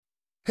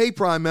Hey,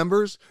 Prime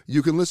members,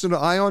 you can listen to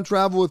Ion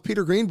Travel with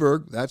Peter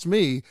Greenberg, that's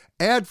me,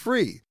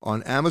 ad-free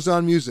on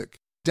Amazon Music.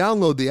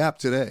 Download the app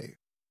today.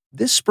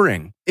 This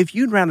spring, if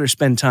you'd rather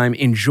spend time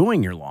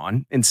enjoying your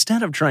lawn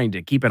instead of trying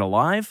to keep it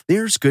alive,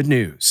 there's good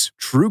news.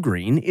 True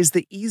Green is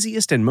the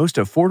easiest and most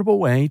affordable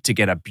way to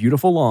get a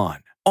beautiful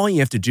lawn. All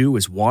you have to do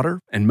is water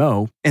and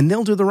mow, and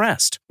they'll do the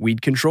rest.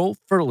 Weed control,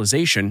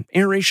 fertilization,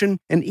 aeration,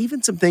 and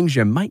even some things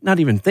you might not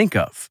even think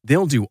of.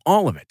 They'll do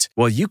all of it,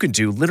 while you can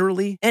do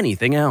literally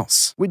anything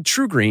else. With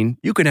True Green,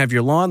 you can have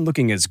your lawn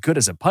looking as good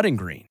as a putting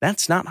green.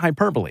 That's not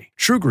hyperbole.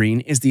 True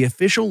Green is the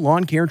official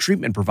lawn care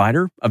treatment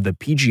provider of the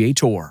PGA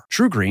Tour.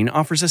 True Green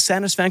offers a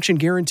satisfaction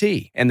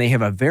guarantee, and they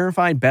have a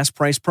verified best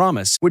price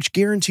promise, which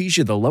guarantees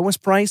you the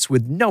lowest price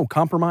with no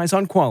compromise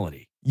on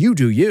quality. You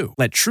do you.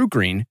 Let True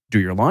Green do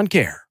your lawn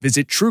care.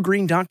 Visit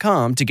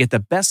truegreen.com to get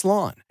the best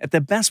lawn at the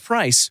best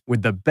price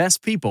with the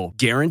best people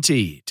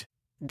guaranteed.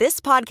 This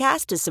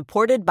podcast is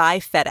supported by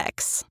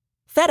FedEx.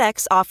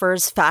 FedEx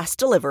offers fast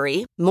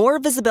delivery, more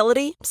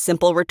visibility,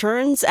 simple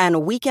returns,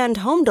 and weekend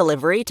home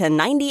delivery to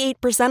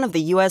 98% of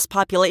the U.S.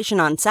 population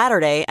on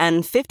Saturday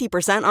and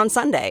 50% on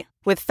Sunday.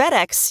 With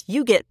FedEx,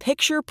 you get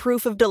picture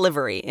proof of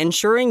delivery,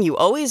 ensuring you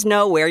always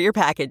know where your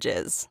package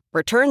is.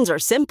 Returns are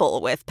simple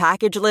with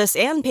packageless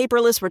and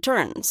paperless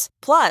returns.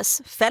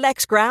 Plus,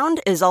 FedEx Ground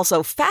is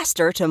also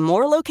faster to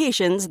more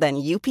locations than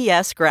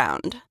UPS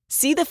Ground.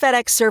 See the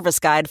FedEx service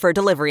guide for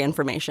delivery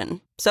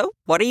information. So,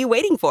 what are you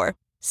waiting for?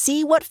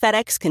 See what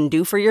FedEx can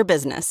do for your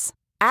business.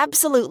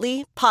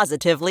 Absolutely,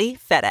 positively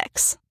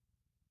FedEx.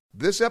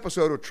 This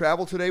episode of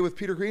Travel Today with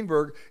Peter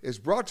Greenberg is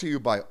brought to you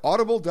by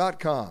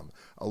Audible.com,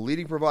 a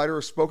leading provider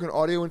of spoken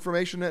audio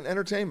information and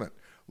entertainment.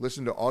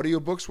 Listen to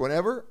audiobooks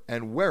whenever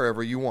and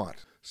wherever you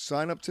want.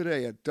 Sign up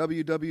today at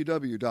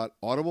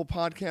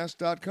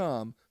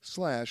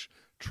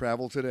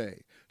www.audiblepodcast.com/travel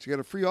today to get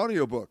a free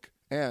audiobook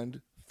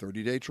and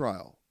 30-day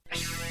trial.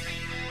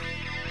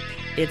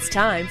 It's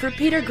time for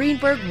Peter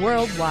Greenberg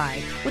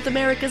Worldwide with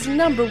America's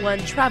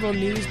 #1 travel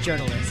news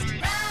journalist.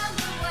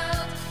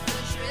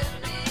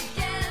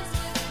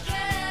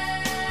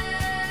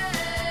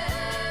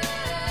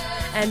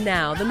 And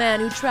now, the man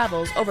who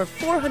travels over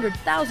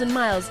 400,000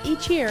 miles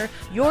each year,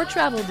 your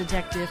travel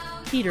detective,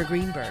 Peter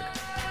Greenberg.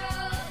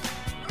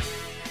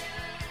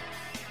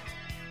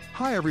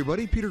 Hi,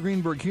 everybody. Peter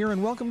Greenberg here,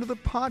 and welcome to the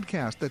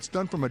podcast that's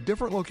done from a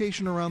different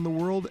location around the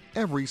world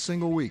every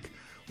single week.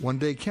 One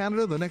day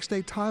Canada, the next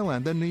day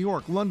Thailand, then New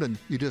York, London.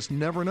 You just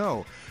never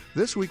know.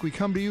 This week we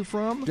come to you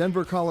from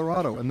Denver,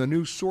 Colorado, and the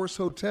new Source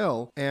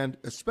Hotel, and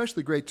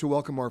especially great to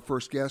welcome our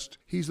first guest.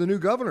 He's the new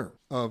governor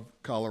of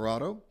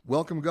Colorado.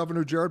 Welcome,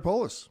 Governor Jared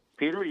Polis.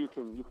 Peter, you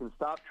can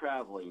stop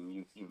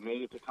traveling. You've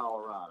made it to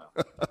Colorado.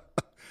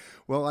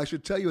 Well, I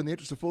should tell you, in the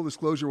interest of full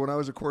disclosure, when I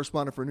was a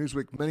correspondent for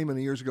Newsweek many,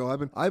 many years ago,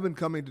 I've been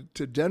coming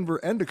to Denver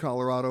and to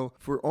Colorado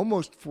for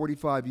almost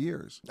 45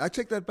 years. I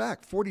take that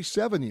back,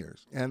 47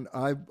 years. And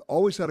I've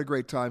always had a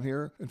great time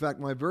here. In fact,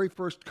 my very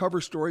first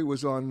cover story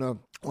was on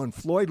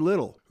Floyd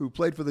Little, who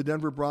played for the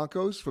Denver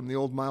Broncos from the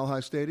old Mile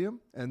High Stadium,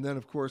 and then,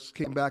 of course,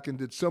 came back and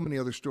did so many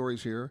other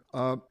stories here.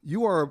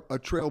 You are a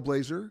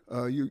trailblazer.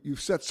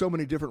 You've set so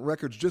many different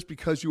records just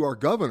because you are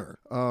governor.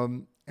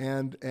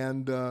 And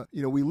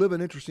we live in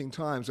interesting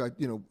times.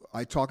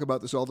 I talk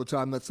about this all the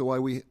time. That's why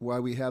we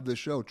have this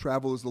show.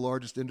 Travel is the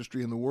largest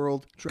industry in the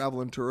world.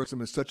 Travel and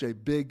tourism is such a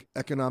big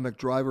economic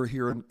driver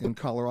here in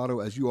Colorado,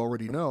 as you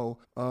already know.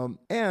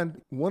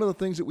 And one of the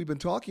things that we've been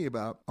talking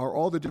about are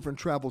all the different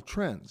travel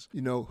trends.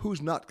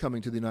 Who's not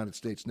coming to the United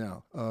States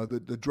now?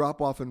 The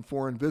drop-off in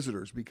foreign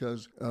visitors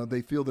because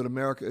they feel that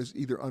America is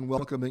either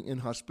unwelcoming,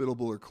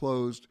 inhospitable, or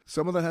closed.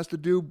 Some of that has to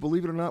do,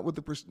 believe it or not,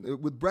 with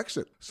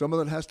Brexit. Some of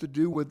that has to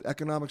do with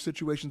economic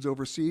situations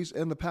overseas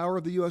and the power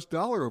of the U.S.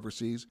 dollar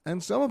overseas.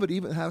 And some of it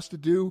even has to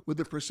do with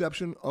the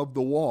perception of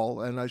the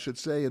wall. And I should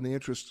say, in the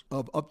interest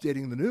of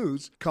updating the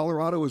news,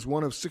 Colorado is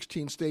one of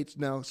 16 states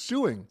now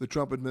suing the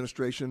Trump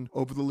administration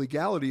over the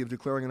legality of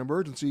declaring an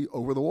emergency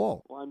over the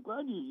wall. Well, I'm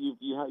glad you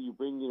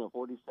bring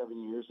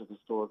 47 years of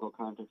historical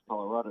context to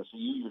Colorado. So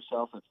you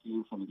yourself have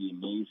seen some of the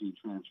amazing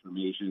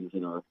transformations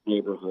in our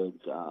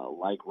neighborhoods,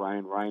 like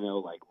Ryan Rhino,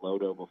 like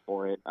Lodo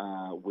before it,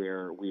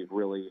 where we've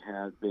really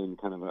had been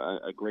kind of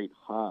a great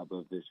hub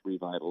of this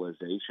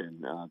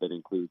revitalization that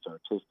includes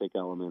artistic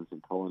elements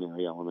and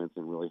culinary elements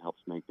and really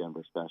helps make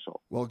Denver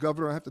special. Well,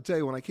 Governor, I have to tell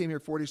you, when I came here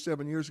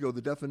 47 years ago,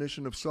 the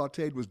definition of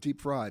sautéed was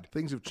deep fried.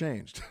 Things have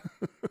changed.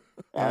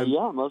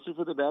 Yeah, mostly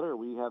for the better.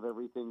 We have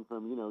everything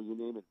from, you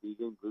name it,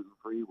 vegan,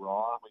 gluten-free,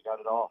 raw. We got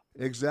it all.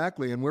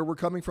 Exactly. And where we're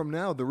coming from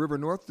now, the River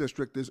North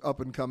District is up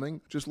and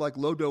coming, just like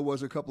Lodo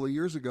was a couple of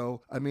years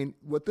ago. I mean,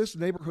 what this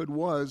neighborhood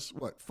was,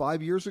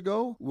 5 years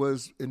ago,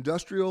 was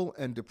industrial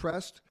and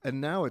depressed.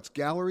 And now it's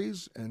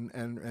galleries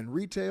and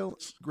retail,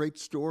 it's great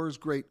stores,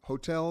 great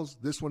hotels,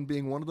 this one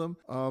being one of them.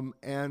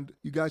 And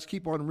you guys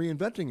keep on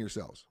reinventing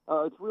yourselves.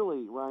 It's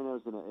really,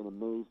 Rhino's an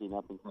amazing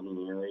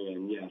up-and-coming area.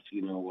 And yes,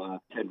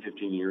 10,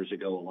 15 years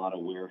ago, a lot of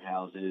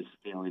warehouses,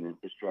 failing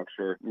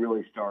infrastructure.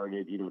 Really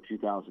started,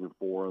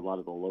 2004. A lot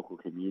of the local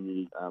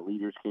community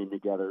leaders came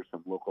together,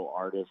 some local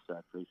artists,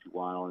 Tracy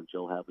Weil and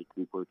Joe Hadley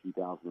Cooper,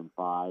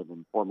 2005,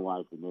 and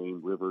formalized the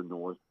name River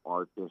North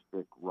Art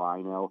District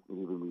Rhino.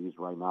 And even we use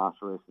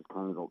rhinoceros as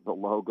kind of the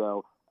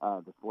logo.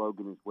 The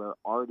slogan is where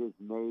art is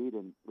made,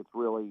 and it's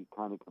really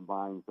kind of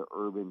combines the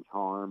urban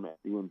charm,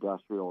 the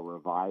industrial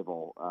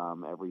revival,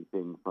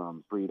 everything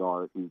from street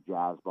art to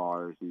jazz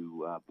bars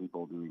to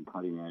people doing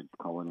cutting-edge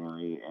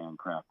culinary and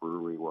craft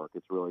brewery work.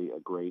 It's really a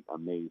great,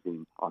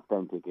 amazing,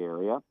 authentic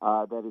area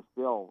that is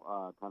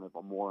still kind of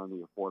more on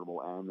the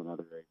affordable end than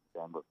other areas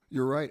of Denver.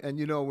 You're right. And,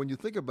 when you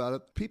think about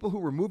it, people who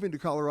were moving to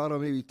Colorado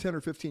maybe 10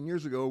 or 15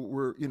 years ago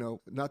were,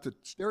 not to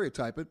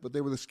stereotype it, but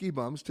they were the ski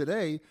bums.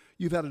 Today,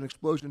 you've had an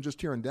explosion just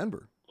here in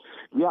Denver.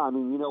 Yeah, I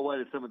mean, you know what?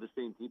 It's some of the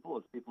same people.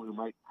 It's people who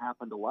might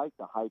happen to like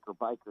to hike or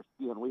bike or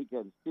ski on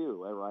weekends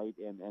too, right?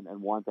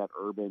 And want that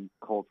urban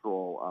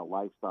cultural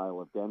lifestyle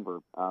of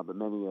Denver. But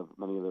many of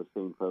those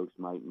same folks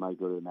might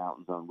go to the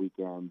mountains on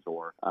weekends,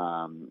 or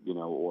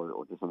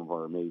or to some of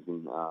our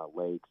amazing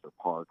lakes or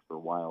parks or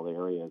wild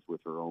areas,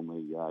 which are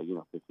only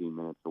 15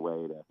 minutes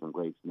away to some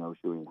great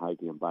snowshoeing,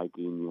 hiking, and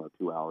biking.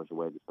 2 hours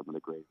away to some of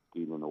the greatest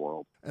skiing in the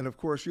world. And of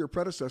course, your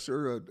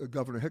predecessor,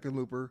 Governor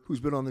Hickenlooper,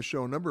 who's been on the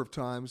show a number of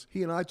times,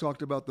 he and I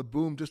talked about the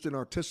boom just in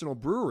artisanal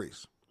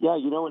breweries. Yeah,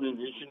 in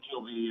addition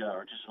to the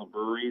artisanal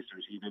breweries,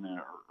 there's even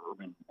an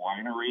urban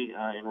winery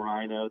in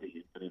Rhino, the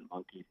Infinite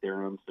Monkey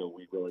Theorem. So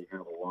we really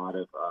have a lot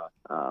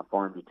of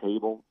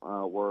farm-to-table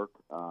work.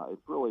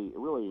 It's really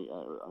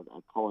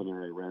a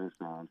culinary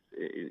renaissance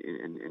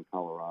in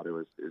Colorado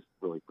is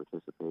really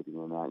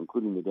participating in that,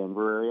 including the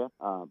Denver area,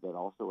 but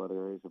also other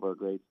areas of our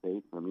great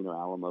state, from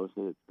Alamosa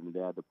to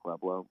Trinidad to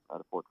Pueblo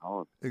to Fort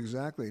Collins.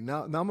 Exactly.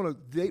 Now I'm going to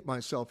date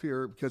myself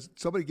here because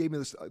somebody gave me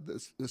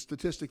this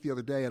statistic the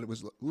other day, and it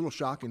was a little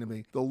shocking to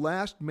me. The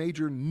last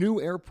major new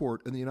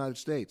airport in the United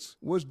States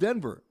was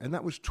Denver, and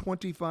that was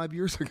 25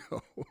 years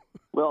ago.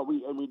 Well, we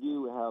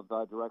do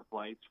have direct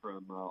flights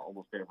from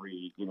almost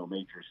every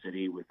major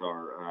city with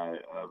our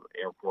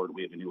airport.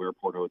 We have a new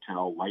airport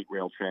hotel, light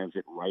rail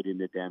transit right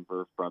into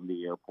Denver from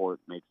the airport,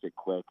 makes it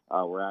quick.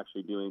 We're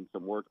actually doing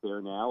some work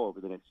there now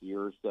over the next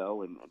year or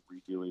so, and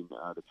redoing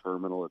the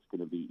terminal. It's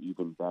going to be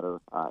even better,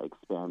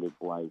 expanded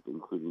flights,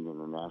 including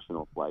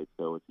international flights.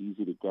 So it's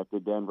easy to get to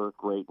Denver.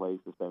 Great place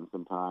to spend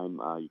some time.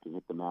 You can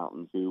hit the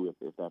mountains too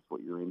if that's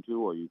what you're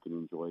into, or you can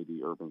enjoy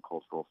the urban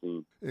cultural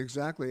scene.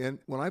 Exactly. And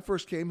when I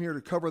first came here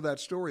to cover that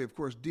story, of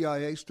course,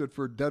 DIA stood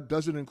for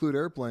doesn't include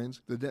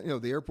airplanes.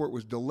 The airport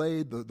was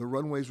delayed. The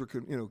runways were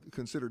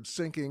considered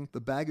sinking.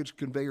 The baggage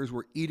conveyors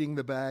were eating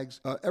the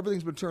bags.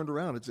 Everything's been turned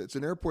around. It's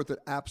an airport that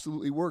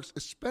absolutely works,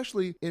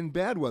 especially in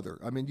bad weather.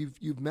 I mean,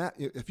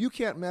 if you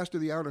can't master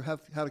the art of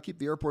how to keep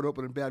the airport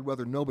open in bad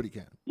weather, nobody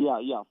can.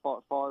 Yeah,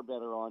 far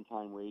better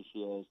on-time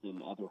ratios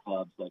than other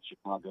hubs like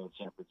Chicago and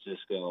San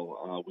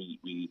Francisco. We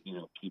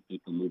keep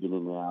people moving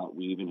in and out.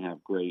 We even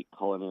have great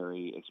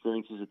culinary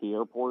experiences at the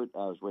airport. It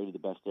was rated the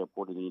best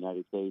airport in the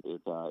United States.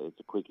 It's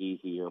a quick,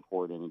 easy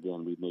airport, and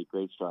again, we've made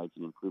great strides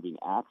in improving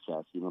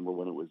access. You remember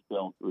when it was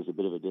built, it was a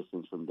bit of a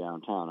distance from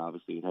downtown.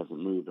 Obviously, it hasn't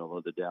moved,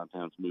 although the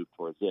downtown's moved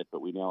towards it,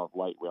 but we now have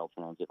light rail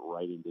transit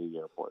right into the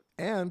airport.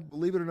 And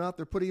believe it or not,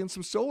 they're putting in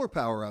some solar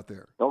power out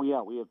there. Oh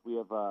yeah, we have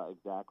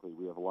exactly.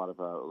 We have a lot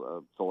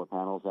of solar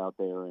panels out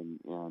there, and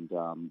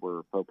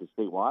we're focused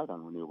statewide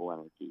on renewable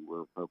energy.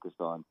 We're focused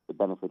on the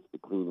benefits to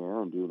clean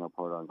air and doing our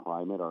part on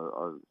climate.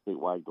 Our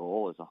statewide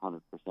goal is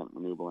 100%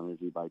 renewable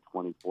energy by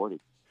 2040.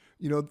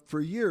 For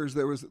years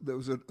there was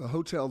a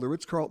hotel, the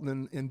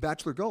Ritz-Carlton in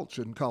Bachelor Gulch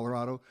in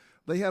Colorado.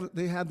 They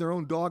had their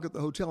own dog at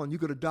the hotel, and you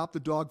could adopt the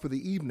dog for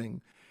the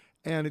evening.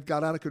 And it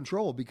got out of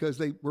control because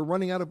they were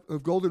running out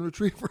of golden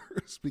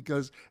retrievers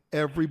because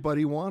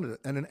everybody wanted it.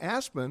 And in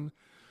Aspen,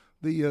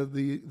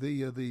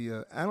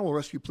 the animal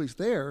rescue police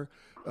there,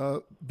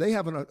 they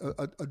have an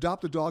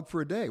adopt a dog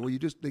for a day, where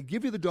they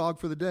give you the dog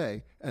for the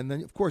day, and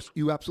then of course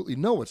you absolutely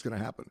know what's going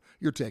to happen.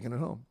 You're taking it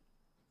home.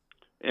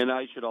 And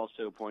I should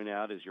also point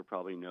out, as you're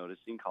probably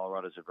noticing,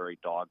 Colorado is a very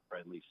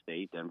dog-friendly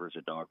state. Denver's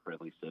a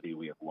dog-friendly city.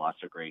 We have lots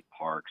of great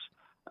parks,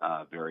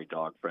 very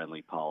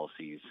dog-friendly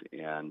policies,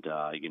 and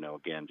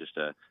again,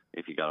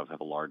 if you got to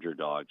have a larger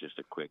dog, just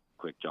a quick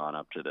jaunt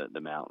up to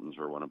the mountains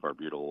or one of our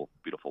beautiful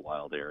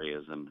wild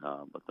areas, and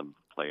let them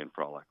play and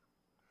frolic.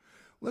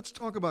 Let's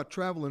talk about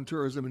travel and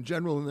tourism in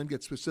general, and then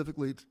get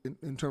specifically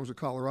in terms of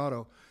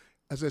Colorado.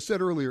 As I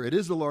said earlier, it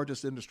is the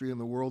largest industry in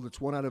the world. It's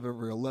 1 out of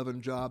every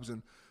 11 jobs,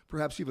 and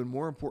perhaps even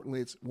more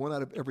importantly, it's 1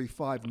 out of every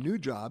 5 new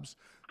jobs,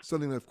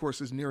 something that, of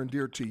course, is near and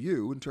dear to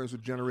you in terms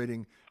of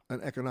generating an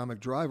economic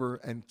driver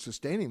and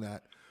sustaining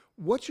that.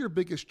 What's your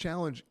biggest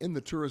challenge in the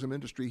tourism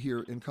industry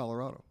here in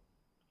Colorado?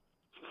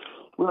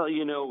 Well,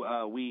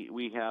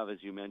 we have, as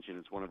you mentioned,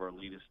 it's one of our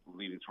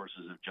leading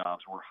sources of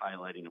jobs. We're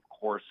highlighting, of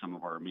course, some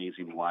of our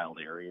amazing wild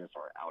areas,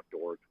 our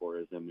outdoor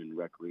tourism and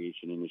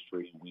recreation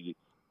industry. We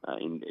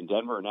in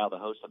Denver are now the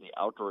host of the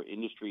Outdoor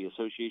Industry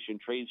Association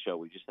Trade Show.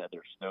 We just had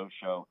their snow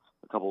show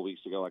a couple of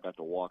weeks ago. I got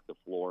to walk the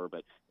floor,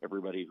 but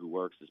everybody who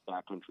works as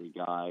backcountry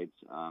guides,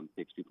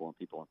 takes people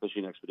on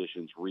fishing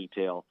expeditions,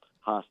 retail,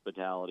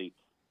 hospitality,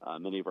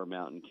 many of our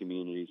mountain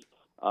communities.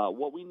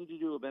 What we need to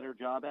do a better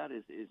job at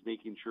is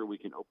making sure we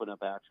can open up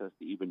access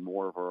to even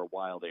more of our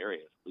wild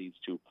areas. It leads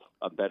to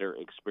a better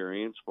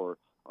experience for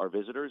our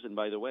visitors. And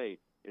by the way,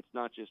 it's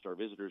not just our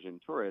visitors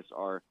and tourists.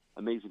 Our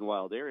amazing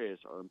wild areas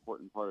are an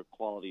important part of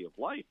quality of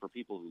life for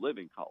people who live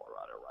in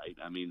Colorado, right?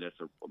 I mean, that's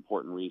an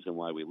important reason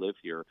why we live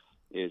here,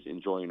 is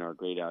enjoying our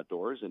great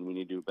outdoors, and we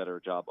need to do a better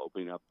job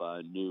opening up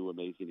new,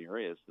 amazing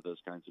areas to those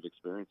kinds of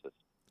experiences.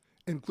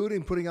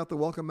 Including putting out the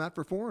welcome mat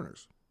for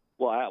foreigners.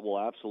 Well,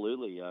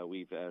 absolutely.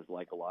 We've, as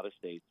like a lot of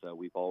states,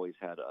 we've always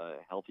had a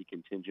healthy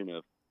contingent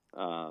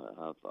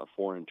of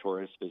foreign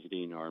tourists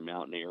visiting our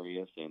mountain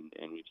areas, and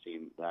we've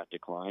seen that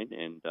decline.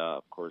 And,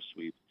 of course,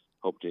 we've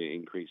hoped to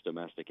increase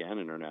domestic and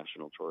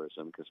international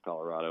tourism because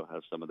Colorado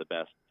has some of the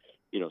best,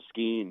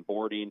 skiing,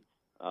 boarding,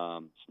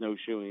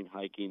 snowshoeing,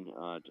 hiking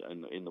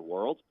in the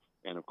world.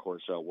 And, of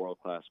course,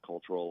 world-class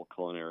cultural,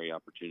 culinary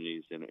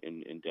opportunities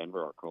in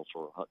Denver, our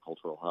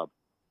cultural hub.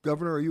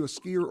 Governor, are you a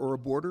skier or a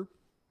boarder?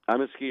 I'm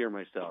a skier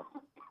myself.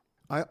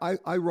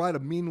 I ride a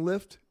mean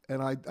lift,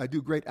 and I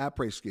do great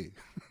après ski.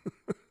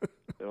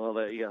 Well,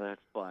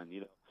 that's fun.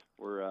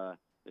 We're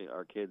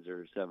our kids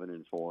are 7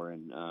 and 4,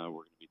 and we're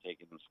going to be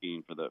taking them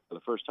skiing for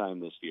the first time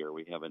this year.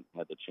 We haven't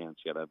had the chance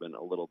yet. I've been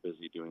a little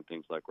busy doing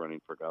things like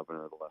running for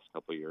governor the last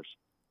couple of years.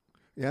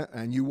 Yeah,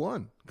 and you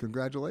won.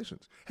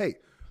 Congratulations. Hey,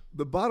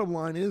 the bottom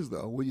line is,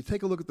 though, when you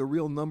take a look at the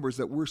real numbers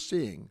that we're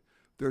seeing,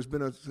 there's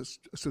been a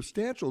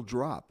substantial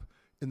drop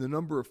in the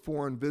number of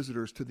foreign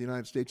visitors to the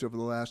United States over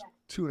the last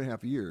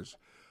 2.5 years.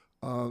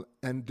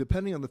 And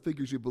depending on the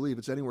figures you believe,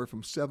 it's anywhere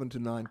from 7 to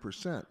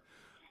 9%.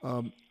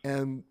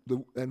 And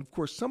of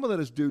course, some of that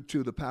is due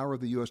to the power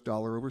of the U.S.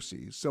 dollar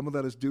overseas. Some of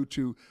that is due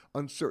to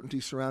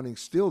uncertainty surrounding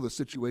still the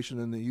situation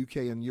in the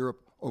U.K. and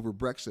Europe over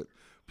Brexit.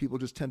 People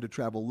just tend to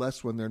travel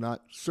less when they're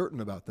not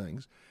certain about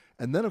things.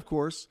 And then, of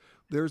course,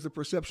 there's the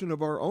perception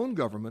of our own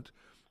government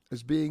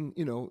as being,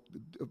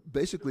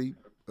 basically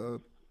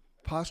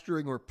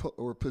posturing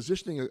or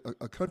positioning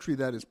a country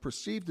that is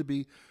perceived to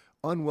be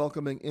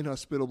unwelcoming,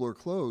 inhospitable, or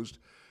closed.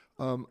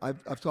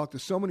 I've talked to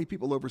so many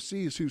people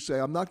overseas who say,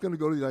 I'm not going to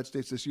go to the United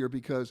States this year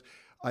because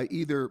I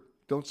either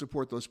don't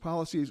support those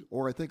policies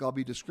or I think I'll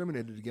be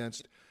discriminated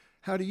against.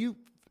 How do you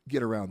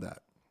get around that?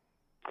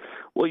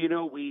 Well,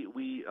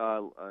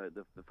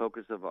 the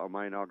focus of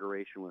my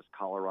inauguration was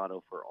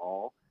Colorado for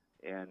all,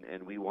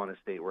 and we want a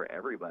state where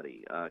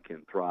everybody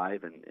can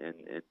thrive and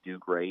do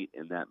great,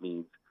 and that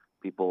means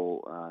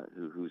people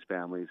whose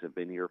families have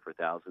been here for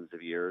thousands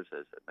of years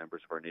as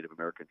members of our Native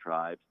American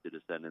tribes, to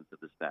descendants of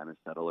the Spanish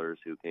settlers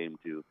who came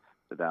to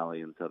the valley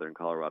in southern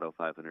Colorado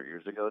 500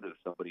 years ago, to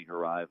somebody who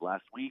arrived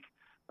last week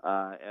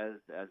as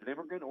an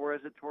immigrant or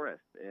as a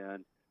tourist.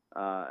 And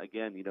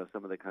again,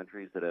 some of the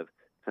countries that have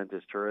sent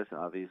us tourists,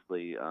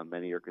 obviously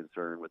many are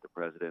concerned with the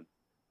president's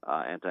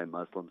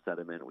anti-Muslim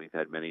sentiment. We've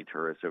had many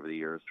tourists over the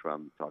years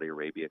from Saudi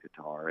Arabia,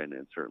 Qatar, and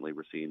certainly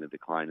we're seeing a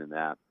decline in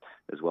that,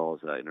 as well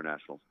as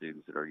international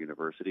students at our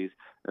universities.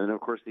 And then, of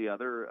course, the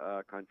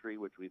other country,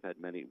 which we've had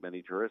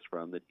many tourists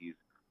from, that he's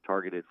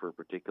targeted for a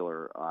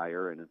particular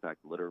ire, and in fact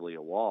literally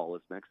a wall,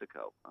 is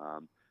Mexico.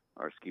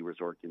 Our ski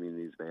resort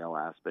communities, Vail,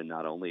 Aspen,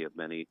 not only have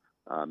many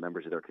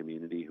members of their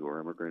community who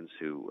are immigrants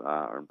who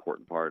are an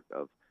important part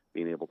of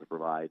being able to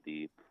provide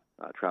the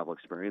travel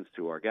experience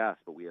to our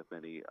guests, but we have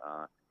many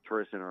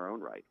tourists in our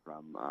own right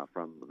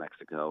from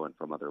Mexico and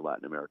from other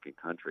Latin American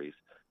countries.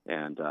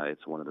 And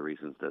it's one of the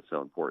reasons that's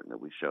so important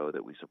that we show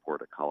that we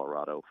support a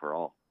Colorado for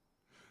all.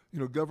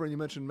 Governor, you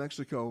mentioned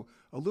Mexico.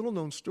 A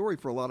little-known story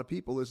for a lot of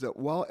people is that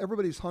while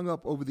everybody's hung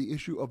up over the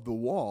issue of the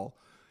wall,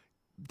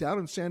 down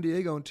in San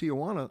Diego and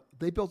Tijuana,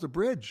 they built a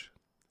bridge.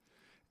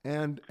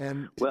 And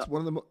it's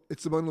one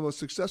of the most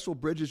successful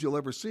bridges you'll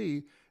ever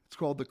see. It's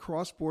called the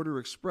Cross-Border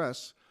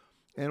Express.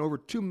 And over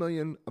 2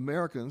 million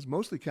Americans,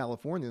 mostly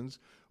Californians,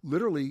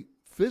 literally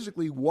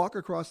physically walk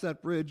across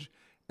that bridge,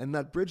 and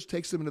that bridge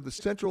takes them into the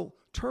central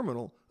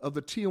terminal of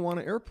the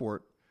Tijuana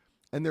airport,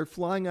 and they're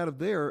flying out of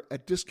there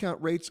at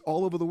discount rates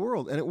all over the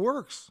world, and it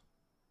works.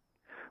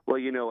 Well,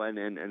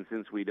 and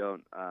since we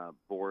don't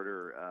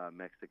border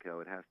Mexico,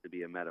 it has to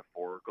be a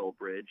metaphorical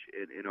bridge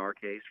in our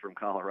case from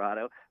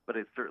Colorado, but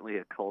it's certainly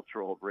a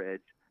cultural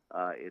bridge.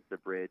 It's a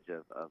bridge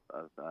of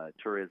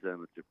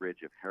tourism. It's a bridge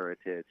of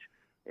heritage.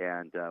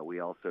 And we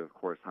also, of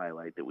course,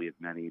 highlight that we have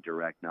many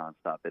direct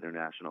nonstop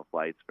international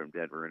flights from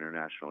Denver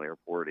International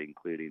Airport,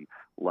 including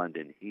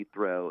London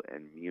Heathrow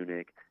and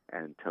Munich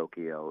and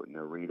Tokyo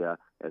Narita,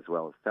 as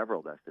well as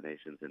several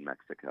destinations in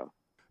Mexico.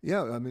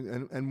 Yeah, I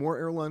mean, and more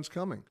airlines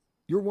coming.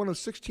 You're one of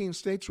 16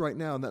 states right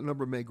now, and that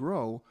number may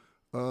grow,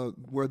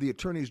 where the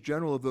attorneys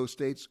general of those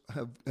states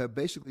have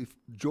basically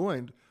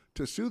joined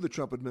to sue the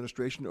Trump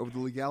administration over the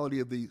legality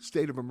of the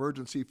state of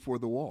emergency for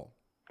the wall.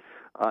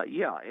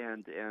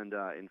 And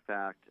in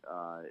fact,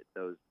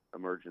 those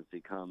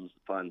emergency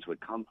funds would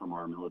come from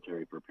our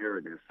military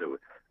preparedness. So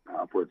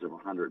upwards of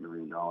 $100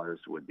 million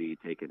would be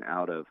taken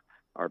out of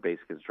our base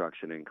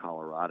construction in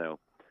Colorado.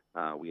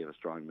 We have a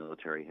strong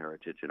military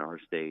heritage in our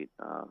state,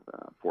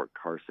 Fort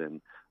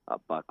Carson,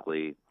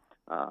 Buckley,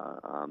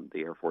 the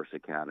Air Force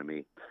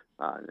Academy,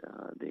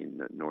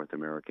 the North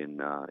American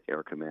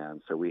Air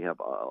Command. So we have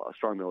a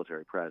strong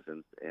military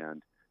presence,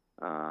 and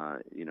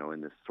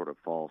in this sort of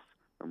false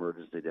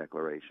emergency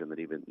declaration that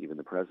even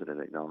the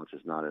president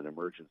acknowledges not an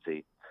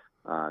emergency,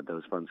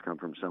 those funds come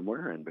from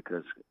somewhere, and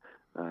because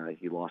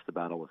he lost the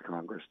battle with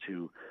Congress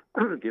to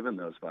give him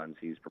those funds,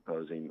 he's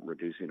proposing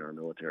reducing our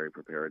military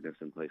preparedness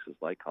in places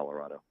like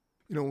Colorado.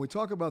 When we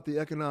talk about the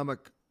economic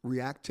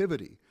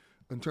reactivity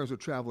in terms of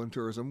travel and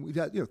tourism, we've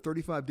had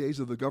 35 days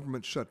of the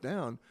government shut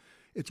down.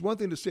 It's one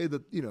thing to say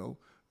that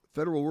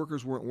federal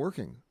workers weren't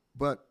working,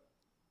 but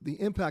the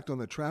impact on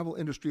the travel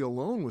industry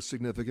alone was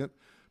significant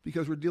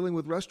because we're dealing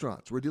with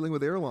restaurants, we're dealing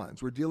with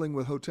airlines, we're dealing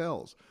with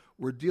hotels,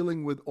 we're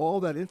dealing with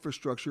all that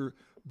infrastructure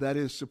that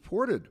is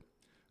supported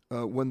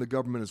when the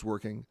government is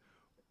working,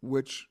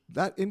 which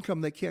that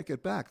income they can't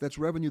get back. That's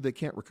revenue they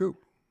can't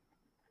recoup.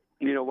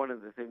 One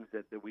of the things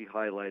that we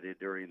highlighted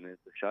during the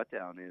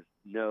shutdown is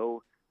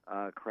no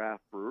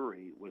craft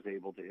brewery was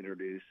able to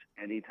introduce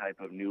any type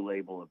of new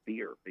label of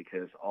beer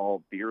because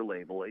all beer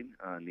labeling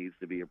needs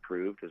to be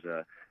approved as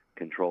a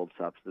controlled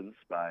substance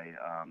by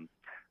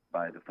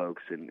the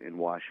folks in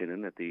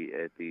Washington at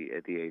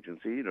the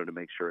agency, to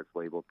make sure it's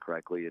labeled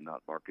correctly and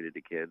not marketed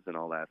to kids and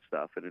all that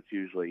stuff. And it's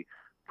usually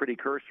pretty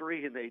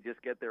cursory, and they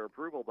just get their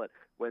approval. But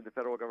when the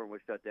federal government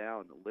was shut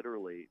down,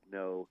 literally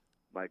no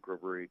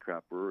microbrewery,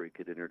 craft brewery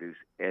could introduce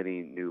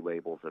any new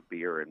labels of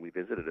beer, and we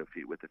visited a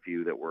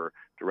few that were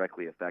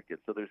directly affected.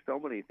 So there's so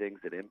many things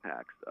that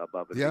impacts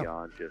above and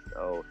beyond just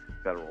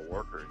federal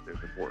workers.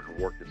 There's important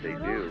work that they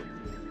do.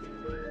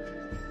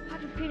 I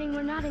have a feeling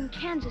we're not in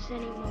Kansas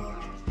anymore.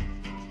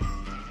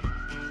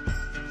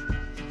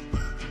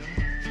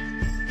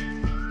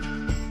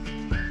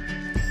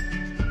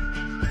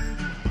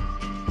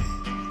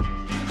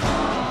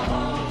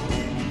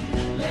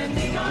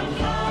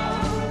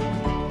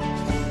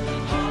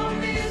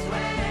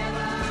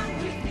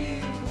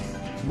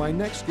 My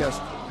next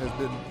guest has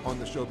been on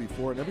the show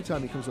before, and every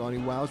time he comes on, he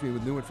wows me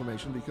with new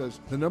information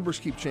because the numbers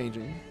keep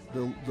changing,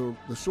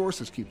 the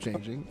sources keep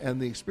changing, and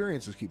the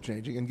experiences keep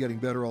changing and getting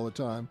better all the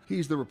time.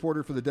 He's the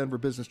reporter for the Denver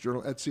Business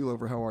Journal. Ed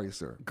Seelover, how are you,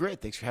 sir?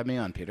 Great. Thanks for having me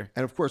on, Peter.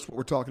 And, of course, what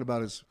we're talking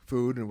about is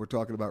food, and we're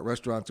talking about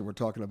restaurants, and we're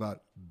talking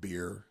about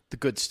beer. The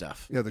good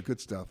stuff. Yeah, the good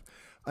stuff.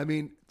 I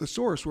mean, the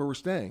source where we're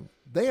staying,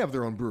 they have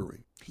their own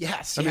brewery.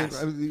 Yes, I mean,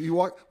 you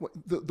walk.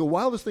 The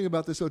wildest thing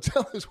about this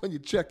hotel is when you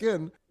check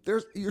in.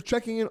 You're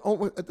checking in.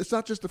 It's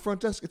not just the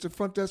front desk; it's a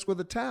front desk with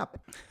a tap.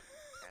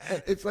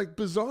 It's like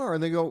bizarre.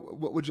 And they go,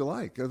 "What would you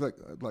like?" I was like,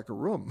 "I'd like a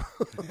room,"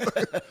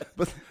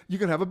 but you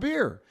can have a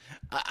beer.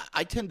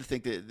 I tend to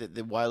think that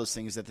the wildest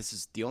thing is that this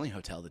is the only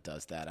hotel that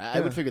does that.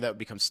 I would figure that would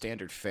become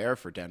standard fare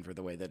for Denver,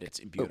 the way that it's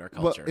imbued our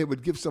culture. Well, it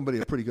would give somebody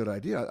a pretty good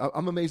idea.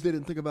 I'm amazed they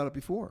didn't think about it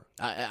before.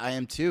 I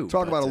am too.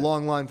 Talk about a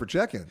long line for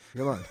check-in.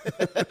 Come on.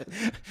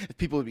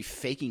 People would be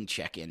faking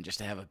check-in just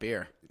to have a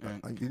beer.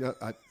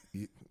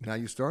 Now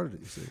you started it,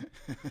 you see.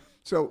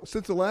 So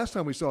since the last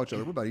time we saw each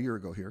other, about a year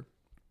ago here,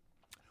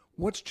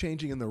 what's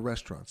changing in the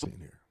restaurant scene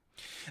here?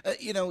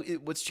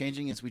 What's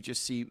changing is we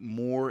just see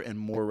more and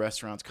more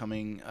restaurants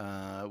coming,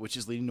 which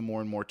is leading to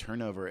more and more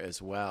turnover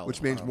as well.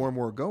 Which means more and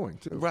more going,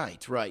 too. Right.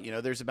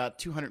 There's about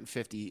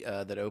 250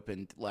 that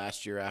opened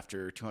last year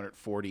after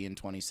 240 in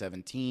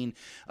 2017.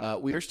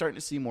 We are starting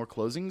to see more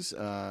closings.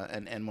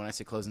 And when I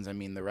say closings, I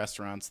mean the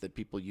restaurants that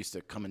people used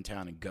to come in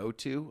town and go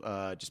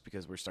to, just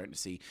because we're starting to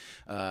see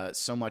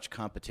so much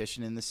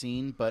competition in the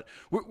scene. But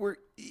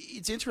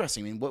it's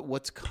interesting. I mean,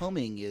 what's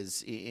coming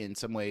is in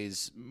some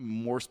ways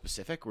more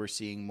specific. We're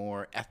seeing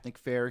more ethnic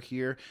fare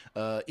here.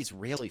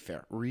 Israeli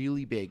fare,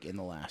 really big in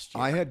the last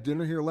year. I had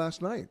dinner here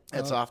last night.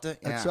 At Safta?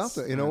 At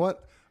Safta. You know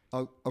what?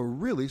 A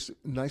really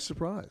nice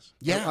surprise.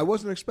 Yeah. I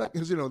wasn't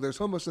expecting, because, there's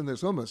hummus and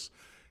there's hummus.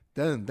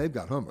 Then they've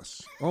got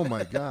hummus. Oh,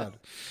 my God.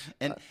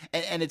 and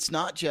it's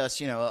not just,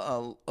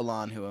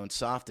 Alon, who owns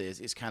Safta,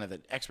 is kind of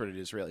an expert at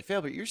Israeli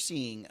fare, but you're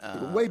seeing...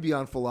 way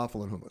beyond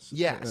falafel and hummus.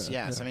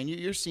 Yes. I mean,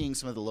 you're seeing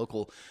some of the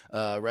local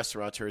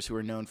restaurateurs who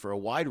are known for a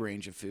wide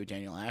range of food.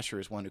 Daniel Asher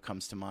is one who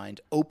comes to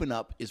mind. Open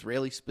up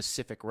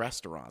Israeli-specific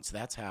restaurants.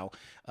 That's how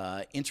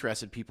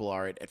interested people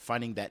are at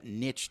finding that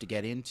niche to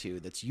get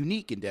into that's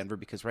unique in Denver,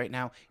 because right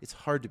now it's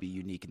hard to be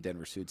unique in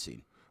Denver's food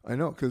scene. I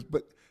know,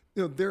 but...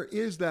 there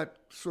is that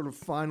sort of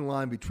fine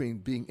line between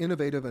being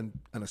innovative and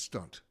a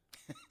stunt.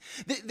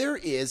 There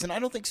is, and I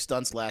don't think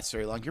stunts last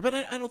very long here, but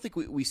I don't think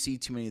we see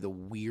too many of the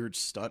weird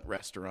stunt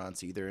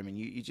restaurants either. I mean,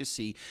 you just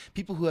see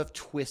people who have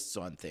twists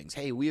on things.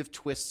 Hey, we have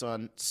twists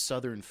on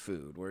Southern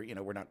food where,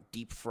 we're not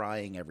deep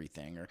frying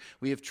everything, or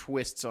we have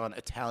twists on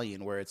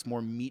Italian where it's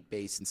more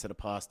meat-based instead of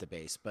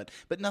pasta-based, but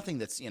nothing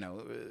that's,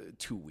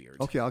 too weird.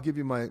 Okay, I'll give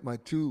you my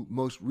two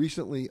most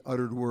recently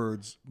uttered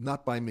words,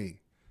 not by me.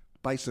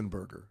 Bison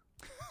burger.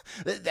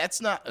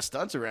 That's not a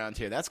stunt around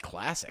here. That's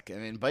classic. I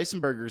mean, bison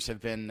burgers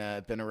have been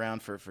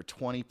around for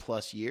 20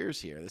 plus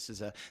years here. This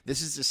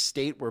is a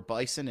state where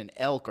bison and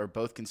elk are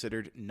both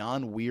considered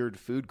non-weird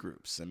food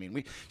groups. I mean,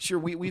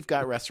 we've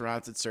got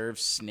restaurants that serve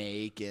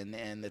snake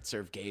and that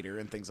serve gator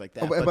and things like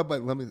that.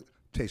 But let me.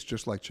 Tastes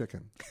just like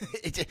chicken.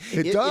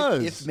 It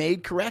does. If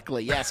made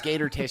correctly. Yes,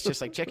 gator tastes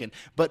just like chicken.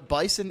 But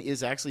bison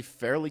is actually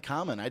fairly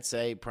common. I'd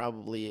say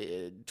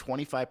probably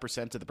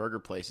 25% of the burger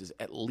places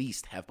at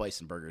least have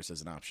bison burgers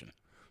as an option.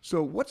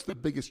 So what's the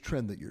biggest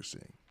trend that you're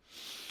seeing?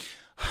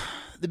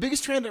 The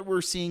biggest trend that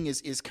we're seeing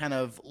is kind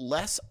of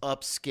less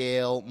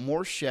upscale,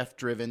 more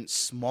chef-driven,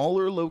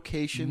 smaller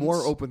locations.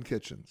 More open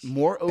kitchens.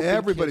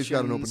 Everybody's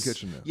got an open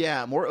kitchen now.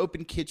 Yeah, more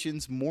open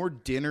kitchens, more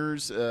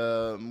dinners,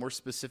 more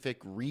specific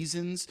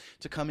reasons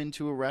to come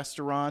into a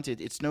restaurant.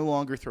 It's no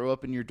longer throw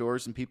open your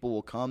doors and people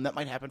will come. That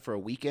might happen for a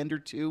weekend or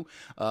two,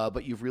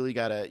 but you've really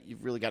got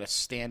to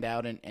stand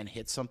out and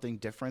hit something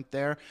different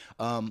there.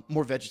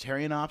 More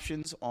vegetarian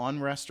options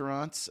on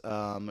restaurants.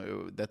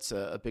 That's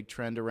a big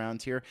trend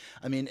around here.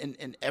 I mean,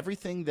 and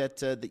everything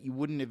that you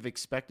wouldn't have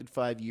expected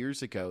 5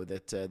 years ago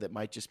that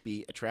might just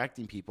be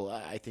attracting people.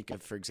 I think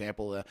of, for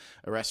example, a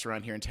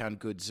restaurant here in town,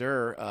 Good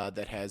Zur,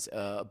 that has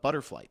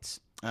butter flights.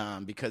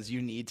 Because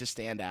you need to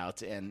stand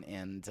out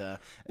and draw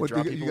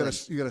people in.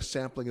 You got a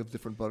sampling of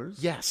different butters?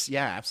 Yes,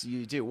 yeah,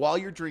 absolutely you do. While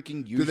you're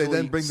drinking, usually... Do they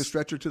then bring the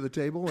stretcher to the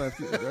table? I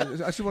actually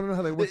want to know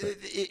how they work it.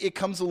 It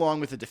comes along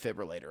with a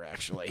defibrillator,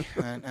 actually.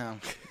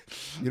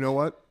 You know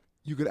what?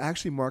 You could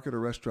actually market a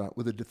restaurant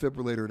with a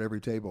defibrillator at every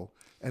table,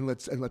 and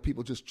let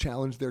people just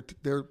challenge their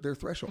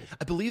threshold.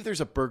 I believe there's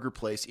a burger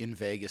place in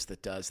Vegas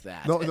that does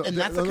that, and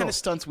that's the kind of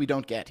stunts we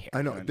don't get here.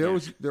 I know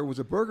there was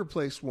a burger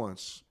place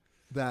once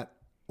that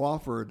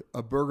offered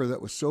a burger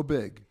that was so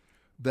big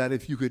that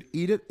if you could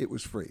eat it, it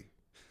was free.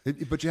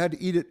 But you had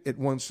to eat it at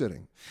one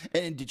sitting.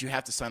 And did you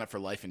have to sign up for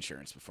life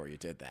insurance before you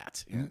did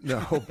that? Yeah.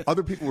 No,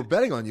 other people were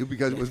betting on you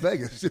because it was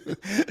Vegas.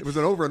 It was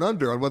an over and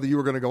under on whether you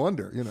were going to go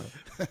under.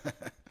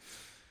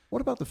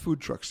 What about the food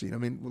truck scene? I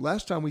mean,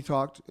 last time we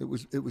talked, it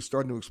was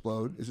starting to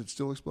explode. Is it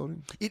still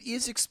exploding? It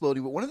is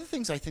exploding, but one of the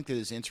things I think that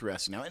is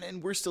interesting now,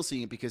 and we're still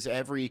seeing it because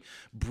every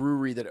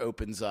brewery that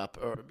opens up,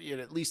 or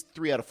at least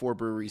 3 out of 4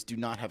 breweries, do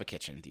not have a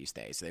kitchen these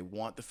days. They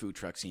want the food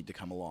truck scene to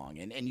come along.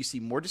 And you see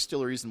more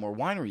distilleries and more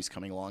wineries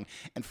coming along,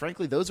 and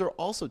frankly, those are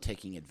also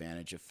taking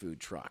advantage of food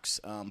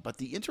trucks. But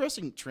the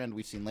interesting trend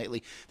we've seen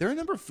lately, there are a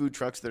number of food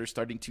trucks that are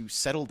starting to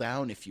settle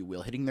down, if you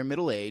will, hitting their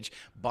middle age,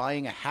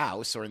 buying a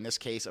house, or in this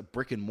case, a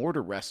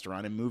brick-and-mortar restaurant,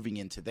 and moving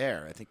into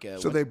there. I think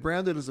so. They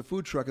brand it as a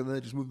food truck, and then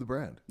they just move the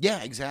brand.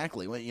 Yeah,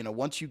 exactly.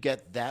 Once you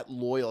get that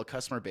loyal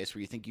customer base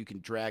where you think you can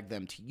drag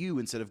them to you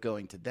instead of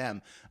going to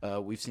them,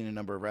 we've seen a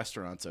number of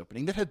restaurants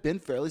opening that have been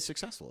fairly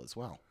successful as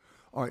well.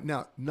 All right,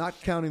 now,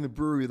 not counting the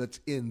brewery that's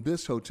in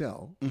this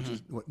hotel, which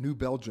is New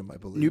Belgium, I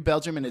believe. New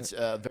Belgium, and it's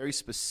a very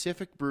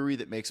specific brewery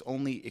that makes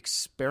only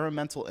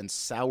experimental and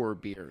sour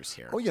beers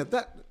here. Oh, yeah.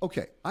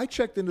 Okay. I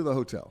checked into the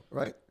hotel,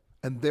 right?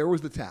 And there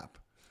was the tap.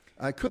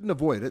 I couldn't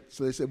avoid it,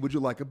 so they said, would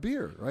you like a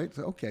beer, right?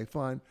 So, okay,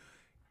 fine.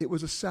 It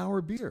was a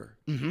sour beer.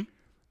 Mm-hmm.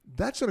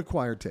 That's an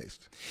acquired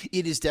taste.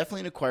 It is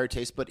definitely an acquired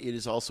taste, but it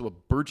is also a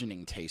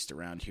burgeoning taste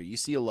around here. You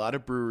see a lot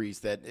of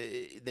breweries that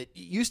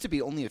used to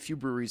be only a few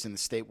breweries in the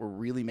state were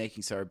really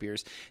making sour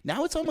beers.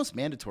 Now it's almost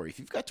mandatory. If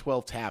you've got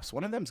 12 taps,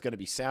 one of them is going to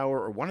be sour,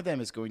 or one of them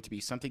is going to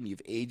be something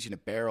you've aged in a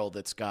barrel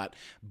that's got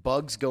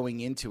bugs going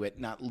into it,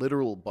 not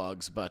literal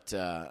bugs, but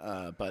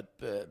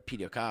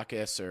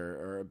pediococcus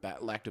or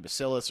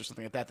lactobacillus or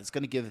something like that. That's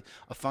going to give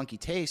a funky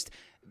taste.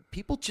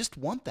 People just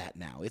want that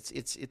now.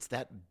 It's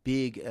that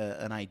big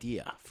an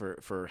idea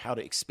for how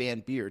to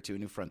expand beer to a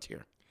new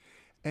frontier.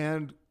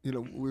 And, we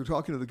were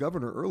talking to the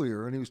governor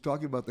earlier, and he was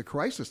talking about the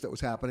crisis that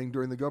was happening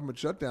during the government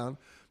shutdown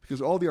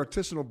because all the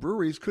artisanal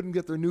breweries couldn't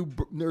get their new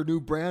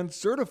brand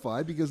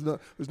certified because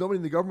there's nobody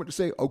in the government to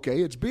say,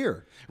 okay, it's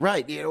beer.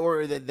 Right,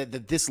 or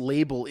that this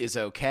label is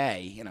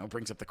okay.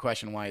 Brings up the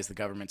question, why is the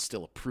government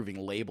still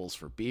approving labels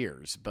for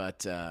beers?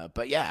 But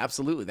yeah,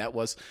 absolutely, that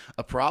was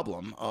a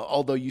problem.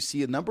 Although you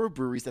see a number of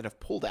breweries that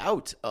have pulled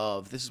out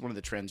of, this is one of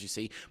the trends you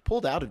see,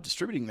 pulled out of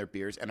distributing their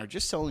beers and are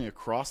just selling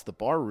across the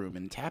bar room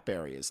and tap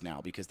areas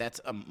now because that's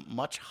a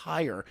much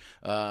higher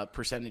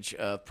percentage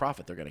of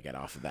profit they're going to get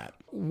off of that.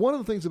 One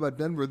of the things about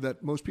Denver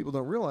that most people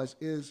don't realize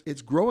is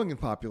it's growing in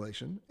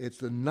population. It's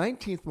the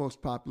 19th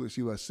most populous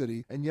U.S.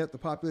 city, and yet the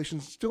population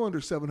is still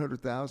under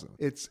 700,000.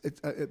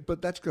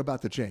 But that's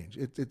about to change.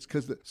 It's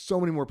because so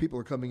many more people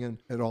are coming in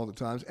at all the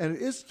times, and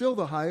it is still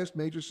the highest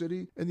major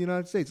city in the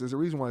United States. There's a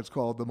reason why it's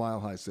called the Mile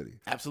High City.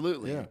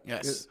 Absolutely. Yeah.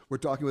 Yes. We're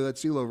talking with Ed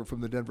Seelover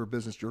from the Denver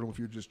Business Journal. If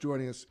you're just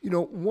joining us,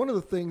 one of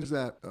the things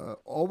that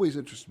always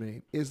interests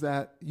me is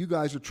that you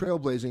guys are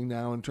trailblazing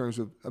now in terms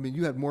of,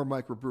 you have more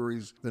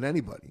microbreweries than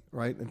anybody,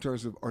 right? In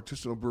terms of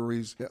artisanal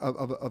breweries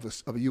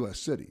of a U.S.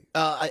 city.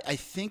 I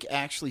think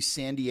actually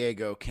San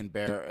Diego can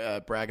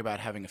brag about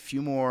having a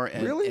few more,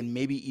 and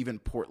maybe even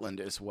Portland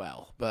as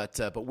well.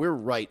 But we're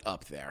right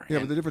up there. Yeah,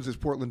 but the difference is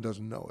Portland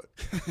doesn't know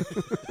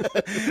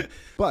it.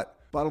 But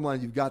bottom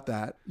line, you've got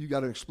that. You've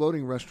got an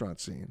exploding restaurant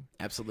scene.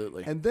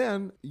 Absolutely. And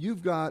then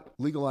you've got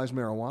legalized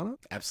marijuana.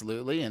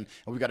 Absolutely. And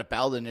we've got a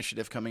ballot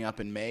initiative coming up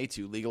in May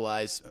to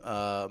legalize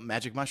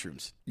magic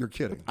mushrooms. You're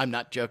kidding. I'm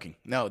not joking.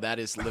 No, that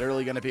is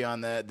literally going to be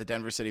on the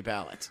Denver City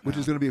ballot. Which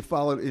is going to be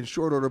followed in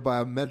short order by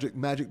a magic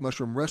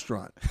mushroom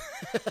restaurant.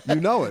 You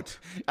know it.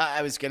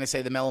 I was going to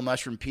say the Mellow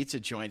Mushroom Pizza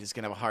joint is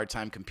going to have a hard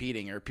time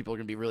competing, or people are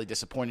going to be really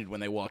disappointed when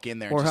they walk in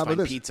there and or just how about find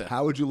this? pizza.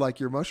 How would you like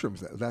your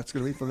mushrooms? That's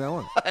going to be from now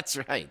on. That's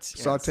right. Yes.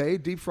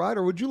 Sauteed, deep fried,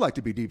 or would you like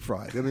to be deep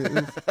fried? I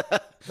mean,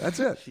 that's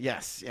it.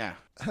 Yes, yeah.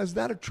 Has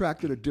that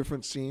attracted a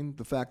different scene,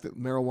 the fact that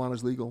marijuana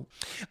is legal?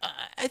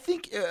 I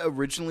think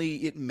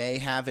originally it may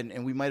have,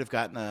 and we might have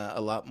gotten a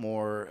lot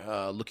more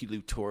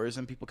looky-loo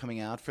tourism, people coming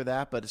out for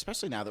that, but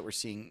especially now that we're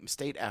seeing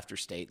state after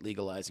state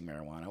legalizing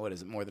marijuana. What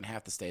is it? More than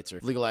half the states are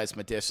legalized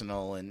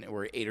medicinal, and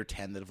we're 8 or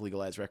 10 that have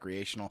legalized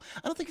recreational.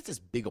 I don't think it's as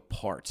big a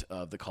part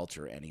of the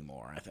culture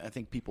anymore. I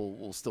think people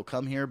will still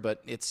come here,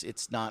 but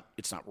it's not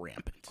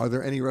rampant. Are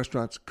there any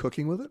restaurants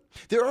cooking with it?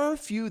 There are a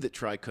few that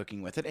try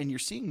cooking with it, and you're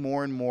seeing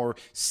more and more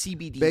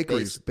CBD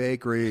bakeries.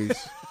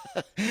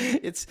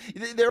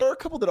 There are a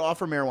couple that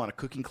offer marijuana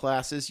cooking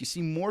classes. You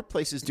see more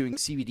places doing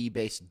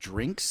CBD-based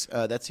drinks.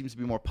 That seems to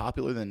be more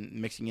popular than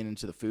mixing it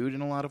into the food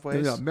in a lot of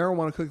ways. Yeah,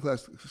 marijuana cooking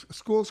class.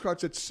 School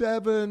starts at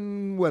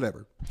 7,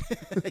 whatever.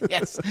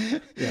 Yes.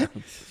 Yeah.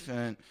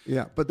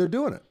 Yeah, but they're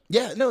doing it.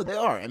 Yeah, no, they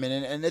are. I mean,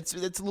 and it's a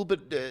little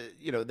bit,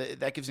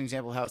 that gives an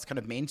example of how it's kind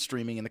of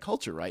mainstreaming in the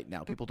culture right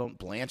now. People don't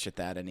blanch at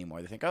that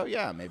anymore. They think, oh,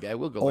 yeah, maybe I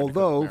will go.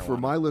 Although, for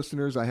my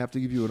listeners, I have to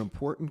give you an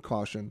important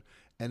caution,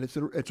 and it's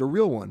a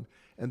real one.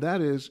 And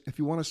that is, if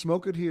you want to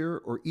smoke it here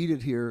or eat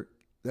it here,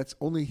 that's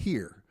only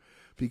here.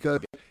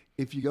 Because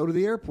if you go to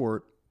the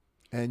airport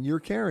and you're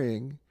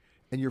carrying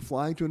and you're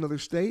flying to another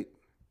state,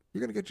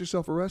 you're going to get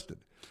yourself arrested,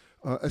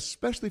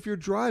 especially if you're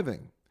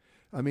driving.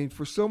 I mean,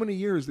 for so many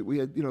years that we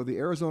had, the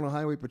Arizona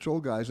Highway Patrol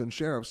guys and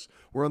sheriffs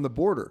were on the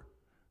border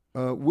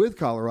with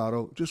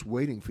Colorado, just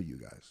waiting for you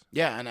guys.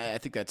 Yeah, and I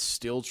think that's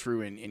still true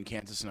in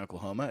Kansas and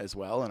Oklahoma as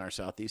well, in our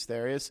southeast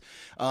areas.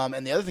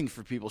 And the other thing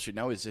for people should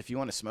know is if you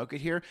want to smoke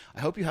it here, I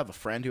hope you have a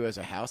friend who has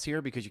a house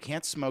here, because you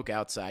can't smoke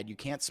outside. You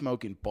can't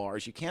smoke in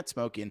bars. You can't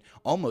smoke in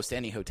almost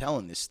any hotel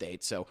in this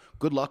state. So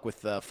good luck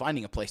with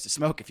finding a place to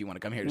smoke if you want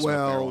to come here to smoke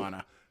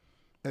marijuana.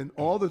 And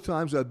all the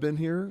times I've been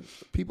here,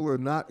 people are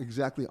not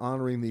exactly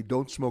honoring the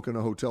don't smoke in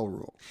a hotel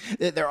rule.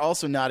 They're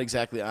also not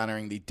exactly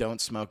honoring the don't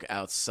smoke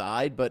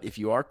outside, but if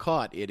you are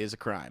caught, it is a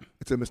crime.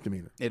 It's a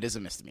misdemeanor. It is a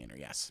misdemeanor,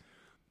 yes.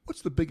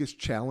 What's the biggest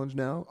challenge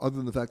now, other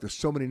than the fact there's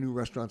so many new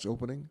restaurants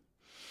opening?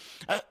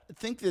 I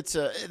think and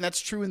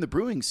that's true in the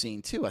brewing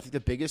scene too. I think the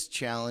biggest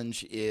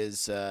challenge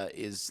is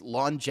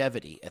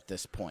longevity at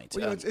this point.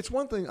 Well, it's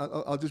one thing.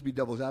 I'll just be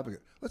devil's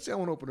advocate. Let's say I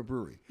want to open a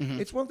brewery. Mm-hmm.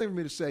 It's one thing for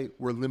me to say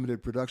we're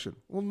limited production.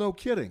 Well, no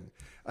kidding.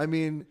 I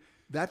mean,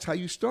 that's how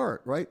you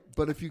start, right?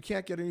 But if you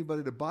can't get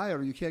anybody to buy it,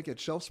 or you can't get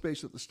shelf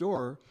space at the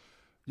store,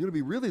 you're going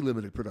to be really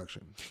limited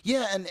production.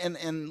 Yeah,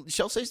 and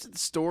shelf space at the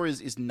store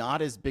is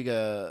not as big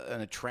an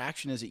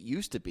attraction as it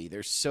used to be.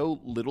 There's so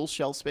little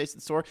shelf space at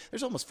the store.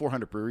 There's almost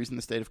 400 breweries in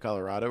the state of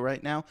Colorado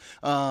right now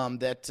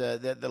that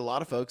a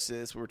lot of folks,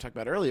 as we were talking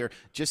about earlier,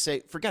 just say,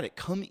 forget it,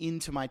 come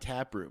into my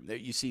tap room.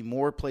 You see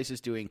more places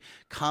doing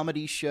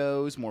comedy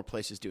shows, more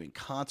places doing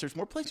concerts,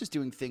 more places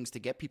doing things to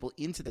get people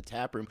into the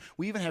tap room.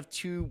 We even have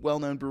 2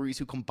 well-known breweries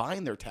who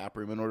combine their tap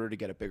room in order to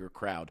get a bigger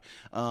crowd,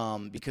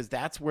 because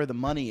that's where the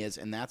money is,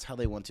 and that's how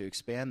they want to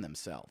expand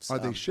themselves. Are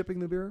they shipping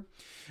the beer?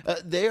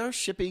 They are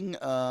shipping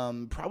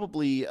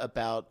probably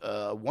about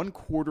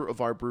 1/4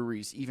 of our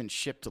breweries even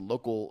ship to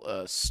local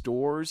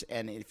stores.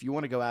 And if you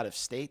want to go out of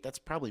state, that's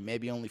probably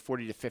maybe only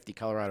 40 to 50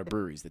 Colorado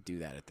breweries that do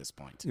that at this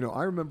point.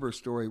 I remember a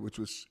story which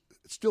was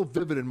still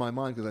vivid in my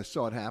mind because I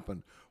saw it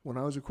happen when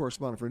I was a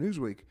correspondent for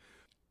Newsweek.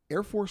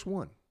 Air Force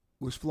One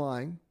was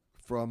flying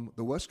from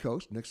the West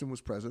Coast. Nixon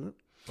was president,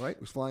 right?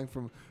 Was flying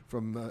from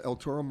El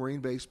Toro Marine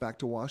Base back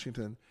to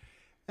Washington.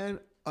 And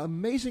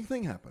amazing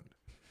thing happened.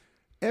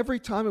 Every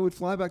time it would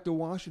fly back to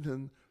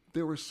Washington,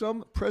 there was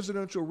some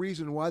presidential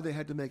reason why they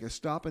had to make a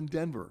stop in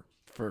Denver.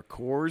 For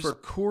Coors? For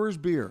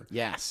Coors beer.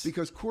 Yes.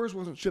 Because Coors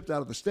wasn't shipped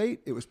out of the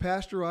state. It was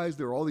pasteurized.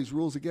 There were all these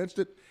rules against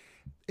it.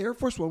 Air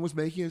Force One was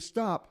making a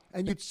stop,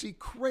 and you'd see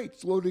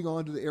crates loading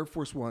onto the Air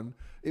Force One.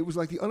 It was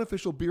like the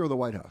unofficial beer of the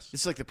White House.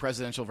 It's like the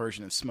presidential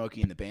version of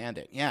Smokey and the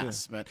Bandit.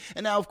 Yes. Yeah.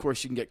 And now, of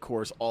course, you can get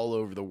Coors all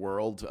over the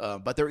world.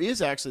 But there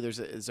is actually,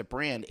 there's a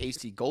brand,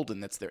 AC Golden,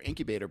 that's their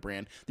incubator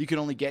brand, that you can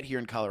only get here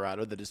in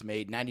Colorado, that is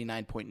made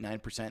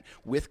 99.9%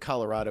 with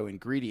Colorado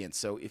ingredients.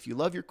 So if you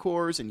love your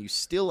Coors and you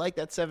still like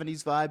that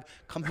 70s vibe,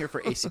 come here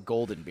for AC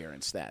Golden beer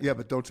instead. Yeah,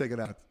 but don't take it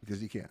out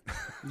because you can't.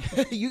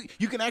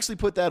 You can actually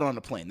put that on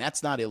a plane.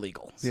 That's not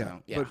illegal.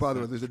 So, yeah. But by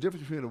the way, there's a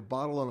difference between a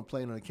bottle on a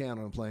plane and a can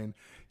on a plane.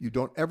 You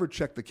don't ever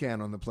check the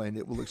can on the plane.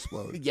 It will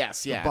explode.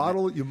 Yes, yeah. The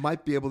bottle, you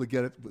might be able to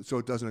get it so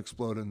it doesn't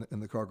explode in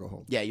the cargo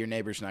hold. Yeah, your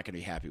neighbor's not going to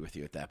be happy with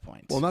you at that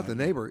point. Well, not the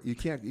neighbor. You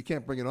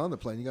can't bring it on the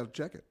plane. You got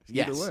to check it.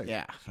 Yes, either way.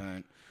 Yeah.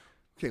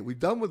 Okay, we've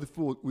done with the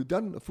food. We've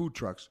done the food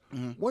trucks.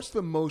 What's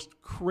the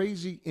most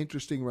crazy,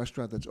 interesting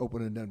restaurant that's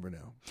open in Denver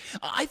now?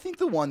 I think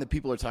the one that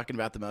people are talking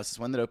about the most is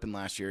one that opened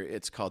last year.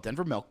 It's called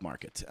Denver Milk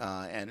Market,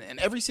 and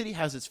every city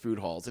has its food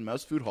halls, and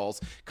most food halls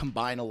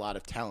combine a lot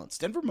of talents.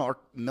 Denver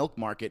Milk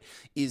Market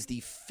is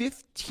the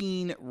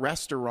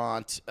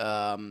 15-restaurant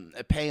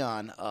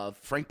paean of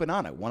Frank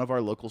Bonanno, one of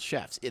our local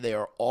chefs. They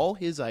are all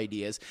his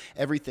ideas,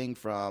 everything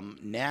from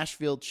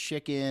Nashville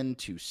chicken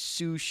to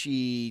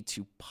sushi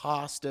to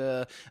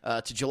pasta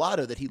to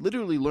gelato that he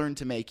literally learned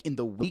to make in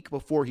the week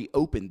before he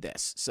opened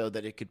this so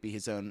that it could be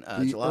his own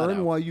gelato.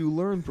 Learn While You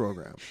Learn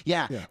program.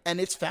 Yeah, and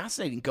it's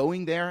fascinating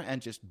going there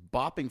and just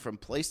bopping from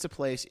place to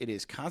place. It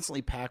is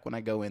constantly packed when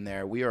I go in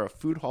there. We are a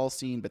food hall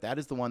scene, but that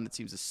is the one that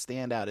seems to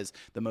stand out as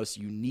the most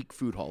unique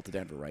food hall to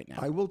Denver right now.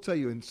 I will tell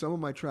you, in some of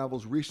my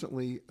travels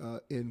recently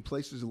in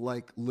places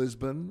like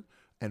Lisbon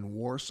and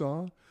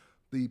Warsaw,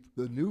 the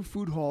new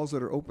food halls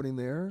that are opening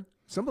there,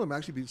 some of them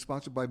actually being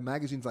sponsored by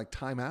magazines like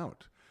Time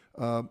Out.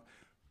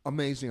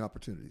 Amazing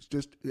opportunities.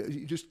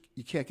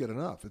 You can't get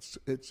enough.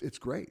 It's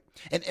great.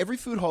 And every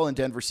food hall in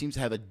Denver seems to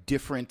have a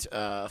different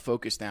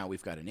focus now.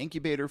 We've got an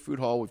incubator food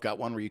hall. We've got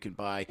one where you can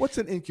buy. What's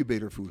an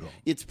incubator food hall?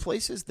 It's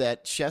places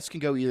that chefs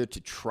can go either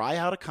to try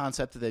out a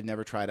concept that they've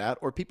never tried out,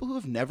 or people who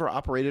have never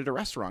operated a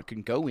restaurant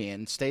can go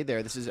in, stay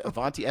there. This is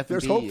Avanti F&B.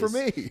 There's hope for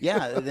me.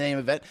 Yeah, the name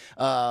of it.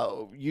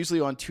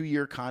 Usually on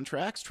 2-year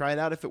contracts. Try it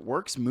out. If it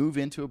works, move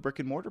into a brick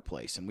and mortar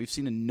place. And we've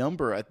seen a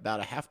number, about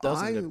a half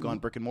dozen, that have gone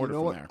brick and mortar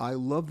from there. I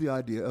love the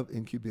idea of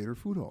incubator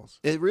food halls.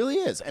 It really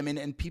is. I mean,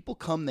 and people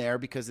come there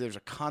because there's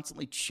a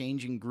constantly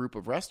changing group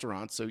of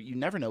restaurants, so you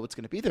never know what's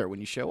going to be there when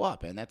you show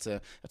up, and that's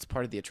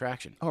part of the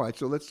attraction. All right,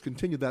 so let's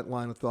continue that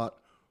line of thought.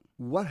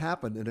 What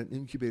happened in an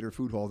incubator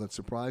food hall that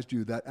surprised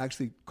you that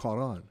actually caught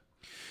on?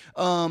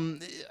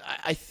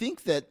 I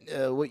think that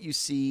what you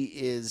see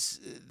is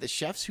the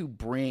chefs who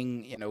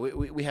bring,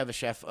 we have a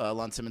chef,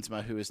 Lon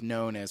Simmonsma, who is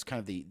known as kind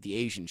of the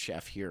Asian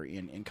chef here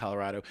in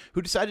Colorado,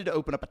 who decided to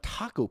open up a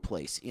taco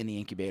place in the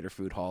incubator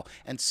food hall.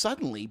 And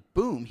suddenly,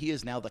 boom, he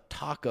is now the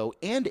taco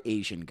and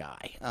Asian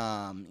guy.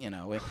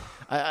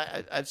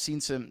 I've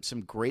seen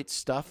some great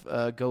stuff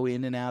go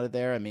in and out of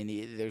there. I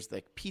mean, there's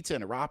like pizza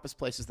and arepas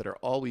places that are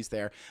always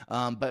there.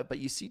 But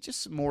you see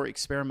just some more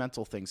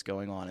experimental things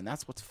going on, and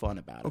that's what's fun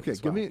about it. Okay,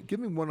 give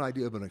me one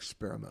idea of an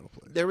experimental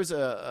place. There was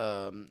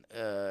a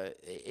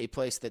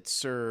place that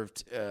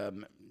served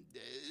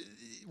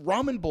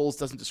ramen bowls.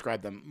 Doesn't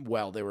describe them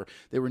well. They were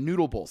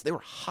noodle bowls. They were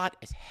hot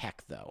as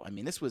heck, though. I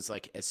mean, this was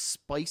like as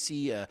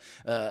spicy a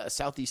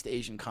Southeast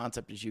Asian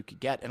concept as you could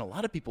get, and a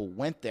lot of people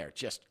went there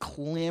just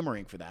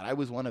clamoring for that. I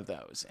was one of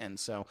those, and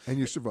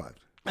you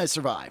survived. I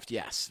survived,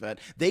 yes, but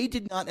they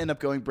did not end up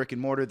going brick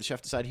and mortar. The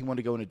chef decided he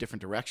wanted to go in a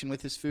different direction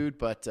with his food,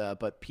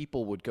 but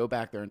people would go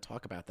back there and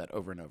talk about that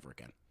over and over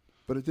again.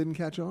 But it didn't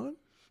catch on?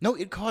 No,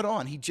 it caught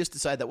on. He just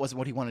decided that wasn't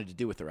what he wanted to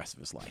do with the rest of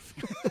his life.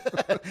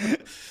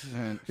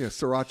 Yeah,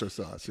 sriracha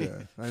sauce,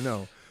 yeah, I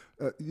know.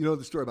 You know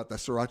the story about the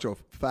sriracha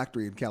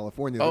factory in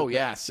California? Oh,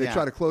 yes. They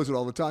try to close it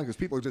all the time because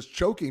people are just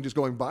choking just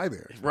going by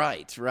there.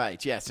 Right.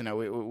 Yes.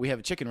 We have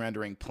a chicken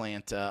rendering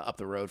plant up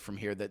the road from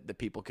here that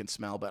people can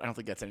smell, but I don't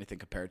think that's anything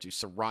compared to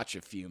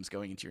sriracha fumes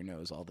going into your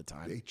nose all the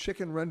time. A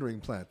chicken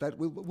rendering plant.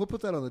 We'll put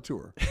that on the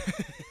tour.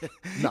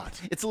 Not.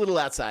 It's a little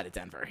outside of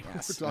Denver,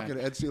 yes. We're talking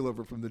to Ed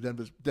Seelover from the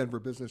Denver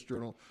Business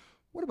Journal.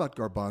 What about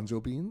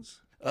garbanzo beans?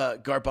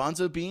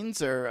 Garbanzo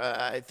beans are,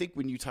 I think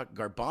when you talk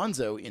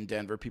garbanzo in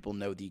Denver, people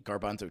know the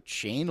garbanzo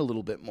chain a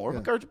little bit more,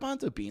 but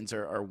garbanzo beans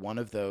are one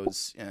of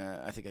those,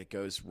 I think that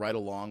goes right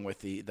along with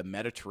the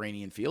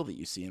Mediterranean feel that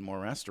you see in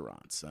more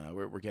restaurants.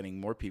 We're getting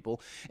more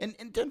people. And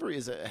Denver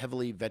is a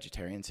heavily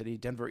vegetarian city.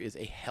 Denver is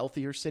a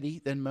healthier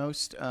city than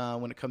most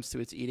when it comes to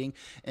its eating.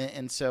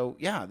 And so,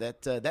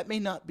 that may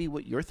not be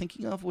what you're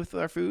thinking of with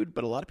our food,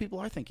 but a lot of people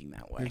are thinking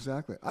that way.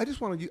 Exactly. I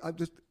just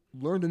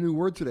learned a new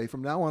word today.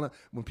 From now on,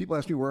 when people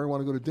ask me where I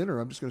want to go to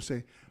dinner, I'm just going to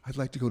say, I'd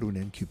like to go to an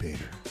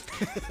incubator.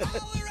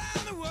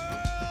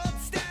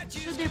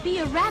 Should there be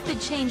a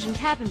rapid change in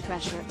cabin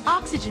pressure,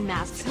 oxygen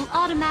masks will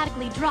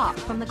automatically drop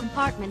from the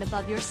compartment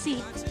above your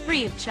seat,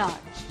 free of charge.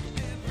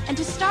 And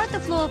to start the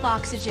flow of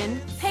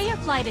oxygen, pay your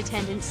flight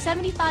attendant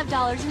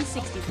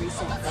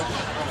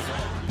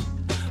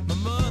 $75.63. My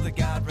mother,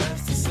 God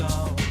rest her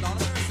soul.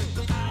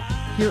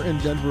 Here in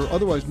Denver,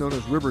 otherwise known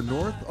as River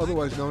North,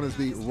 otherwise known as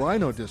the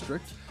Rhino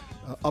District,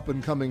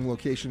 up-and-coming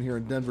location here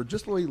in Denver,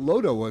 just the way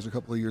Lodo was a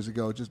couple of years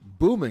ago, just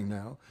booming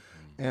now.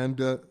 And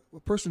a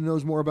person who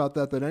knows more about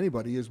that than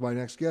anybody is my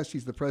next guest.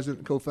 She's the president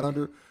and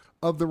co-founder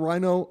of the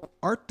Rhino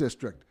Art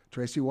District.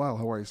 Tracy Weil,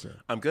 how are you, sir?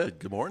 I'm good.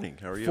 Good morning.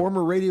 How are you?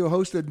 Former radio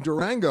host in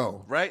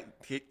Durango. Right.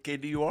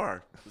 KDUR.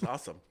 It was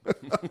awesome.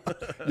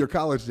 Your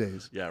college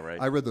days. Yeah,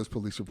 right. I read those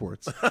police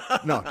reports.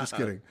 No, just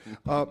kidding.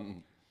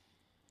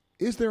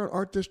 Is there an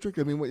art district?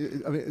 I mean,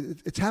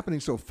 it's happening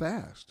so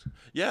fast.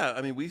 Yeah,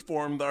 I mean, we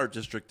formed the art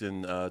district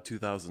in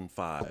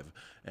 2005,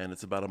 and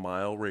it's about a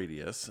mile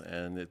radius,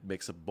 and it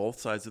makes up both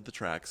sides of the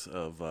tracks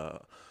of,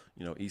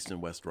 East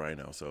and West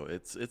Rhino. So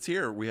it's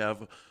here. We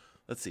have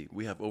Let's see.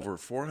 We have over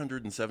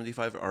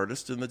 475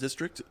 artists in the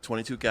district,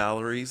 22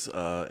 galleries,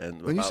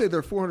 and when you say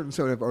there are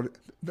 475 artists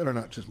that are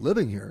not just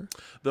living here,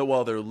 they're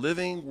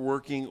living,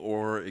 working,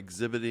 or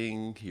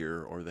exhibiting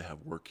here, or they have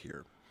work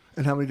here.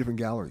 And how many different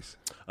galleries?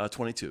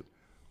 22.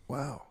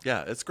 Wow.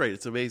 Yeah, it's great.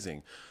 It's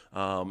amazing.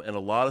 And a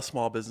lot of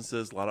small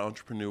businesses, a lot of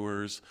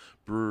entrepreneurs,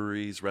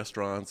 breweries,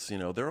 restaurants,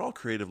 they're all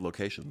creative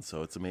locations,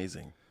 so it's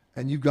amazing.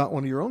 And you've got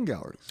one of your own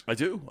galleries. I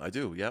do.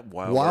 Yeah,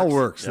 Wild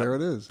Works. Yep. There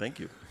it is. Thank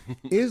you.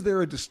 Is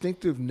there a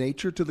distinctive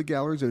nature to the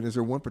galleries? I mean, is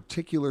there one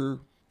particular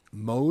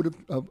mode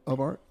of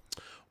art?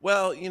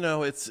 Well,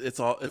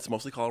 it's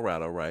mostly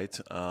Colorado, right?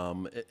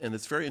 And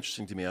it's very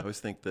interesting to me. I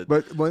always think that.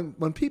 But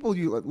when people,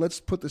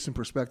 let's put this in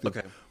perspective.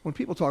 Okay. When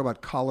people talk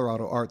about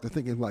Colorado art, they're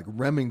thinking like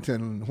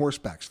Remington and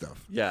horseback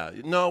stuff. Yeah,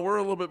 no, we're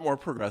a little bit more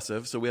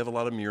progressive. So we have a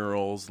lot of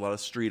murals, a lot of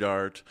street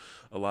art,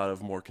 a lot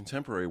of more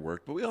contemporary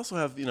work. But we also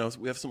have,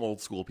 we have some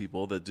old school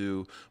people that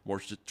do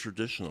more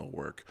traditional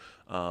work.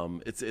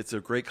 It's a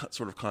great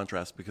sort of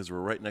contrast because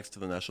we're right next to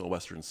the National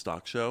Western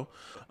Stock Show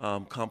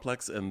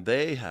complex, and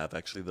they have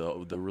actually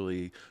the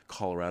really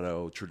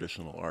Colorado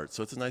traditional art.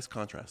 So it's a nice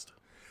contrast.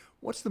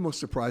 What's the most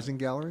surprising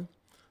gallery?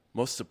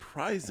 Most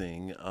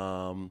surprising,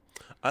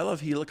 I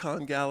love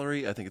Helicon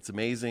Gallery. I think it's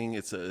amazing.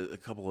 It's a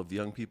couple of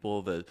young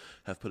people that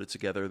have put it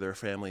together. Their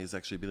family has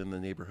actually been in the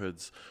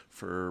neighborhoods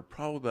for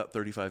probably about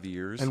 35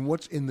 years. And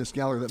what's in this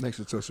gallery that makes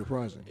it so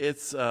surprising?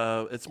 It's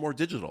more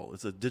digital.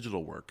 It's a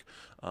digital work,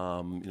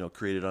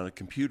 created on a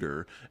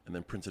computer and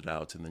then printed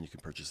out, and then you can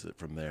purchase it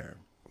from there.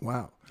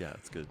 Wow. Yeah,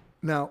 it's good.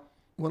 Now,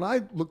 when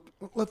I look,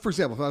 for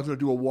example, if I was going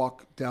to do a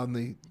walk down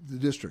the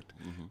district,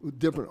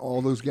 with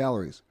all those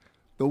galleries,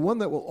 the one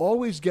that will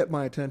always get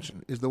my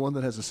attention is the one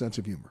that has a sense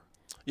of humor.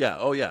 Yeah.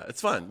 Oh, yeah.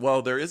 It's fun.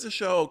 Well, there is a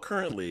show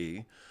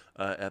currently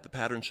at the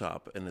Pattern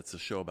Shop, and it's a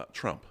show about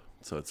Trump.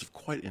 So it's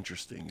quite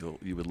interesting.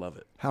 You would love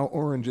it. How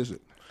orange is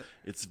it?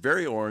 It's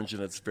very orange,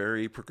 and it's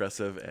very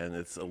progressive, and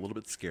it's a little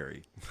bit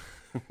scary.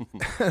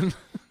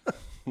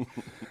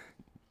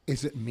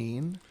 Is it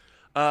mean?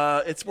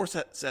 It's more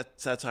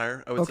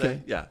satire, I would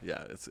say. Yeah.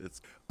 It's.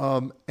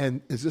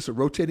 And is this a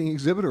rotating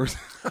exhibit, or?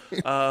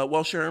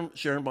 Well,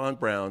 Sharon Bond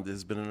Brown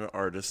has been an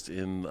artist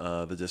in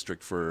the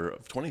district for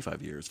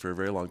 25 years, for a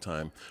very long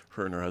time.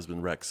 Her and her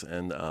husband Rex,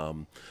 and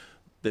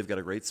they've got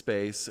a great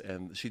space,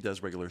 and she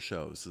does regular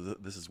shows. So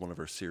this is one of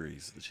her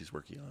series that she's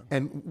working on.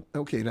 And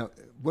okay, now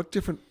what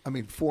different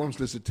forms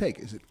does it take?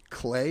 Is it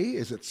clay?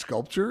 Is it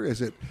sculpture?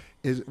 Is it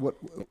what?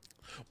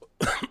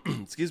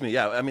 Excuse me.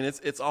 Yeah, I mean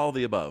it's all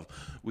the above.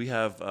 We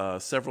have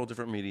several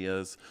different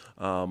mediums,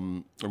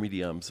 and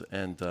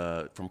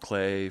from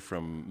clay,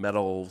 from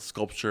metal,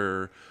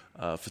 sculpture,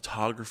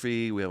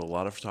 photography. We have a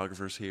lot of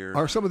photographers here.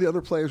 Are some of the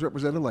other players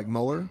represented, like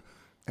Mueller,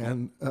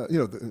 and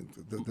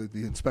the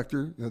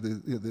inspector,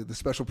 the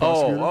special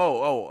prosecutor?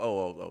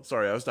 Oh!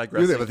 Sorry, I was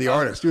digressing. You're there with the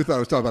artist. You thought I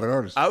was talking about an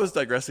artist. I was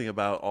digressing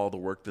about all the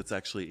work that's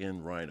actually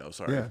in Rhino.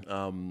 Sorry.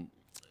 Yeah.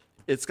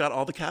 It's got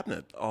all the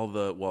cabinet,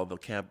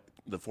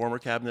 the former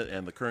cabinet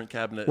and the current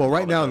cabinet. Well,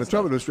 right now in the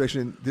Trump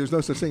administration, there's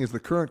no such thing as the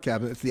current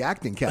cabinet. It's the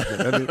acting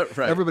cabinet. I mean,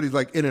 right. Everybody's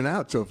like in and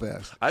out so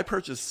fast. I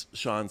purchased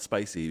Sean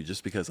Spicy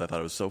just because I thought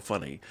it was so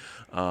funny.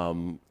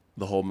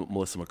 The whole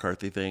Melissa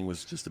McCarthy thing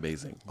was just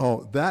amazing.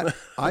 Oh, that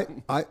I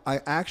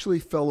actually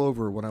fell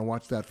over when I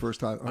watched that first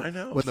time. I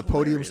know. When the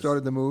podium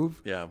started to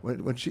move. Yeah.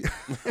 When she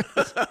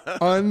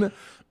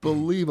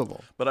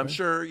unbelievable. But I'm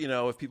sure,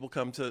 if people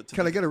come to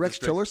Can I get a Rex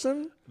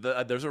Tillerson?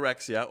 There's a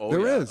Rex, yeah. Oh, there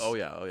yeah. is. Oh,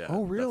 yeah. Oh, yeah.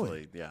 Oh,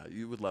 really? Definitely. Yeah,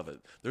 you would love it.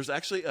 There's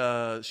actually,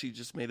 she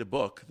just made a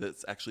book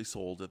that's actually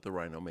sold at the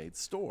Rhino Made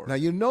store. Now,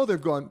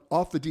 they've gone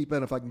off the deep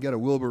end if I can get a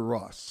Wilbur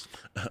Ross.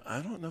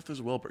 I don't know if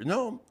there's a Wilbur.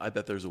 No, I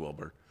bet there's a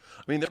Wilbur.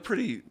 I mean, they're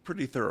pretty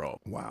thorough.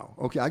 Wow.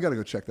 Okay, I got to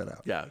go check that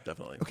out. Yeah,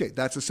 definitely. Okay,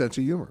 that's a sense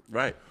of humor.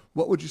 Right.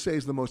 What would you say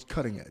is the most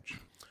cutting edge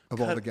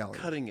of all the galleries?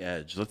 Cutting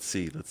edge. Let's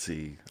see.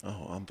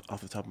 Oh,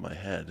 off the top of my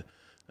head,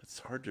 it's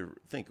hard to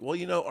think. Well,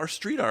 our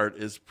street art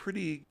is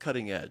pretty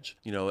cutting edge,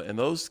 and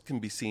those can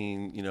be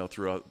seen,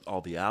 throughout all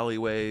the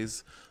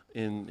alleyways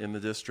in the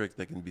district.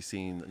 That can be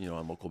seen,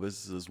 on local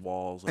businesses'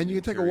 walls. And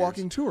you can take a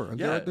walking tour. And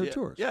yeah, there are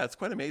tours. Yeah, it's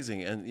quite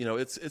amazing. And,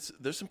 it's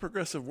there's some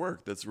progressive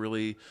work that's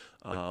really...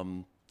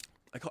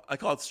 I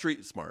call it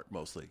street smart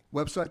mostly.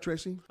 Website,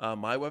 Tracy?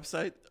 My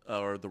website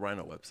or the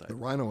Rhino website? The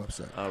Rhino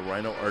website.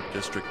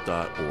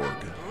 RhinoArtDistrict.org.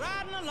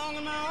 Riding along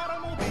in my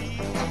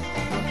automobile,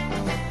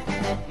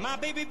 my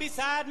baby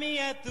beside me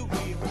at the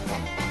wheel,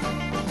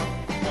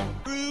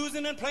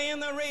 cruising and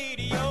playing the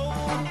radio,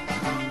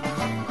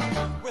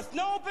 with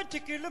no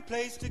particular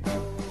place to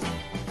go.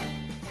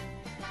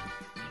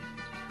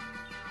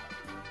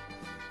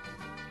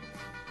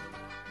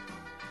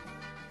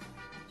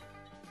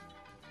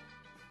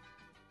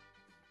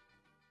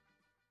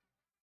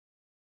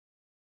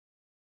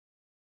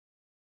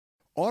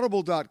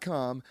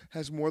 Audible.com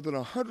has more than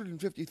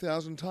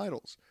 150,000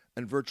 titles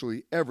and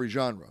virtually every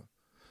genre.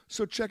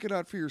 So check it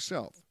out for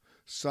yourself.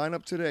 Sign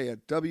up today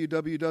at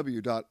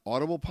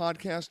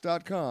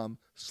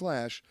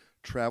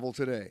www.audiblepodcast.com/travel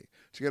today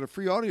to get a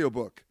free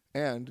audiobook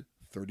and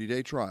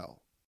 30-day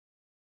trial.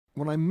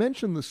 When I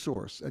mention the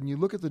source and you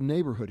look at the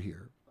neighborhood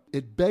here,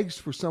 it begs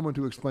for someone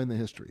to explain the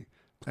history.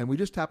 And we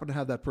just happen to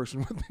have that person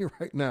with me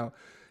right now.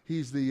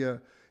 He's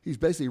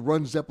basically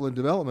runs Zeppelin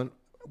Development.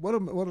 What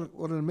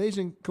an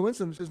amazing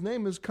coincidence. His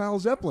name is Kyle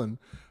Zeppelin.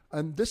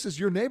 And this is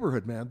your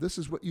neighborhood, man. This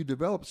is what you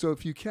developed. So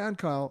if you can,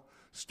 Kyle,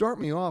 start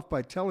me off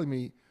by telling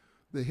me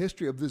the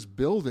history of this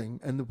building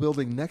and the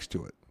building next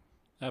to it.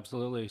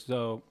 Absolutely.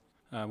 So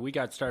we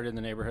got started in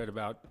the neighborhood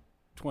about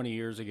 20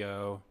 years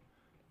ago,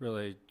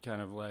 really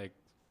kind of like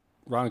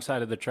wrong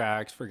side of the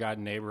tracks,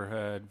 forgotten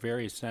neighborhood,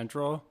 very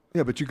central.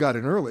 Yeah, but you got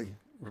in early.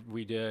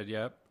 We did,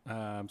 yep.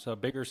 So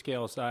bigger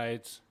scale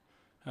sites,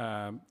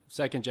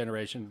 second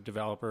generation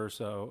developer.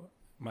 So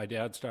my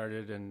dad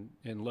started in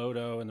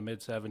Lodo in the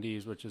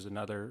mid-'70s, which is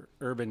another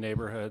urban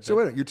neighborhood. So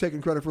wait a minute, you're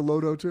taking credit for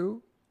Lodo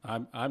too?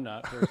 I'm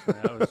not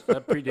personally.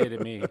 That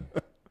predated me.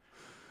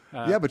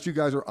 Yeah, but you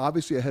guys are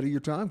obviously ahead of your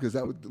time because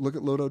look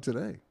at Lodo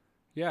today.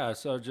 Yeah,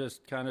 so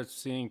just kind of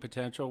seeing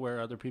potential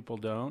where other people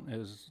don't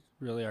is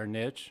really our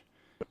niche.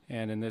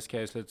 And in this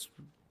case, it's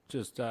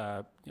just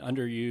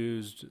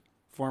underused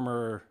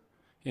former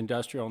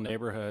industrial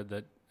neighborhood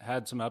that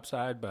had some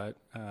upside, but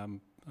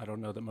I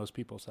don't know that most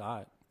people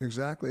saw it.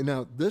 Exactly.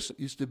 Now, this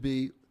used to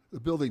be, the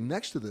building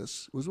next to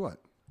this was what?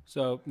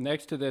 So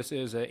next to this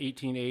is a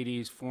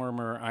 1880s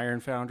former iron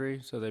foundry.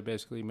 So they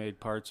basically made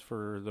parts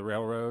for the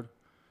railroad.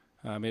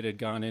 It had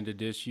gone into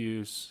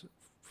disuse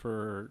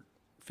for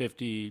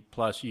 50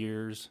 plus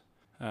years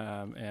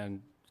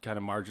and kind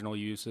of marginal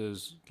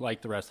uses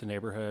like the rest of the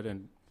neighborhood.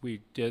 And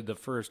we did the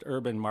first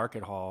urban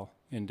market hall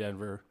in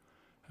Denver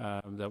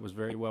that was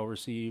very well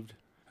received.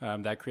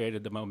 That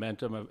created the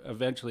momentum of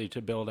eventually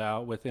to build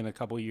out within a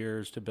couple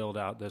years to build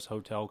out this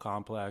hotel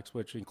complex,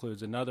 which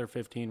includes another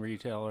 15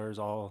 retailers,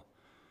 all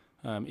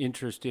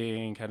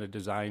interesting, kind of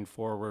design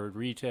forward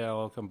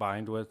retail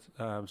combined with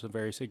some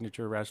very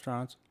signature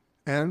restaurants.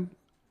 And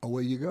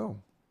away you go.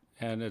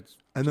 And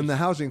then the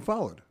housing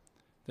followed.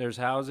 There's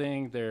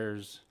housing.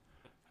 There's,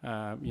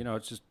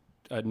 it's just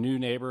a new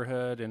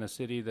neighborhood in a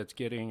city that's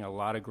getting a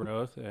lot of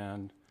growth,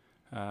 and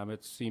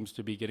it seems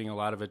to be getting a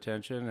lot of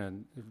attention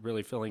and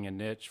really filling a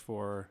niche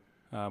for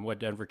what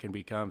Denver can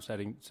become,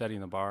 setting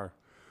the bar.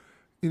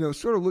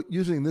 Sort of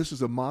using this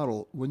as a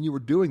model, when you were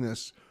doing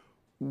this,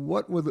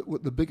 what were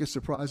the biggest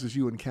surprises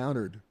you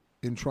encountered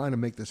in trying to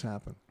make this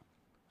happen?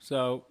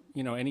 So,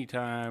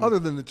 anytime... Other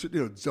than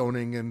the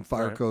zoning and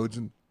fire right. codes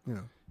and,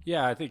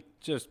 Yeah, I think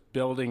just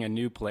building a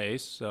new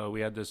place. So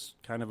we had this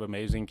kind of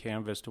amazing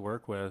canvas to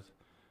work with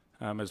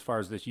as far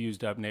as this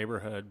used up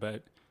neighborhood,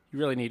 but you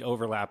really need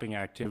overlapping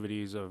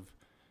activities of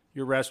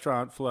your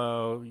restaurant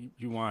flow.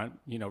 You want,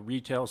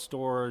 retail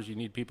stores. You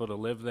need people to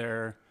live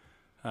there.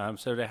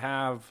 So to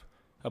have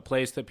a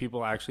place that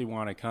people actually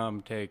want to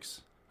come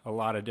takes a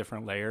lot of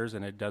different layers,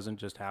 and it doesn't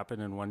just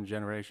happen in one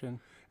generation.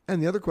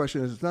 And the other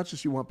question is, it's not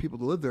just you want people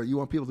to live there, you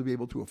want people to be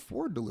able to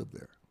afford to live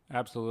there.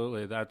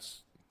 Absolutely.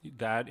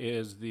 That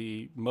is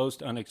the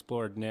most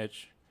unexplored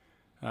niche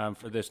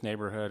for this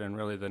neighborhood, and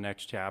really the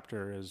next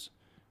chapter is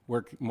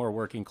more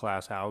working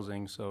class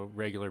housing, so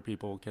regular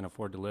people can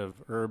afford to live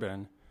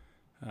urban,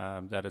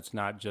 that it's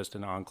not just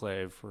an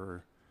enclave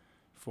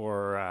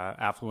for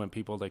affluent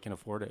people that can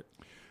afford it.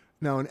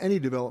 Now, in any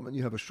development,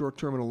 you have a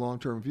short-term and a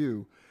long-term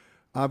view.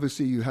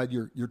 Obviously, you had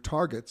your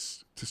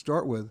targets to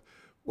start with.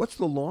 What's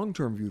the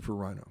long-term view for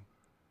Rhino?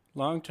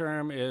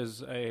 Long-term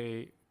is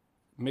a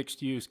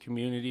mixed-use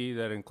community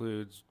that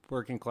includes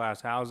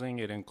working-class housing.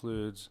 It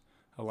includes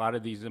a lot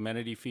of these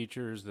amenity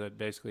features that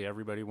basically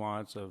everybody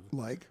wants, of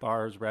like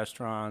bars,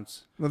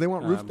 restaurants. No, they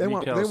want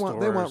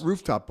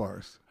rooftop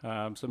bars.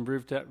 Some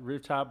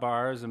rooftop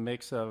bars, a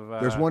mix of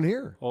there's one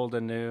here, old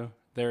and new.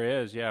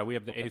 There is, yeah. We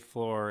have the 8th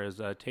floor as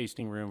a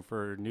tasting room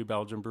for New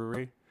Belgium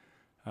Brewery.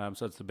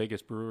 So it's the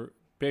biggest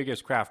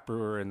craft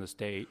brewer in the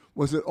state.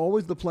 Was it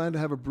always the plan to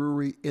have a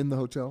brewery in the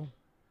hotel?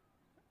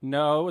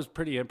 No, it was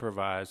pretty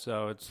improvised.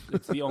 So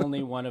it's the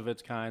only one of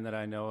its kind that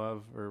I know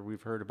of, or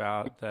we've heard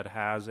about, that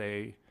has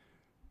a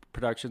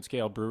production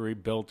scale brewery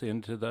built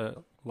into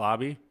the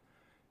lobby.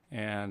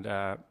 And,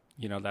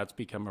 that's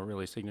become a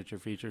really signature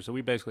feature. So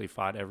we basically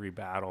fought every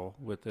battle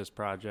with this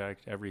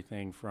project,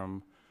 everything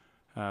from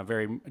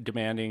very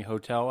demanding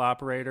hotel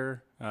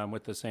operator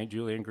with the St.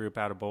 Julian Group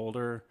out of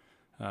Boulder,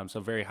 so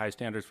very high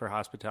standards for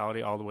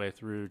hospitality, all the way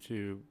through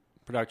to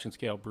production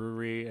scale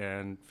brewery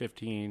and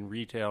 15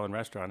 retail and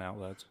restaurant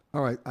outlets.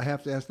 All right, I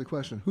have to ask the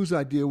question. Whose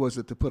idea was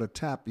it to put a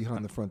tap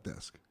behind the front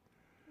desk?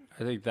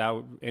 I think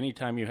that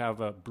anytime you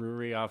have a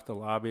brewery off the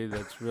lobby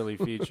that's really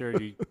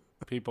featured,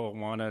 people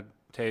want to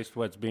taste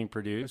what's being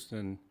produced,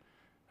 and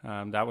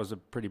that was a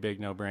pretty big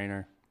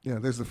no-brainer. Yeah,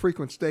 there's the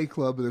frequent stay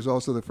club, but there's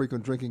also the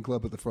frequent drinking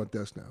club at the front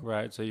desk now.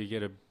 Right, so you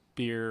get a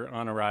beer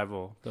on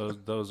arrival,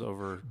 those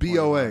over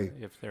BOA,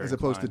 if they're as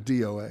opposed to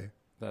DOA.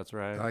 That's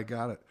right. I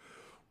got it.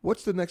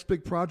 What's the next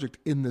big project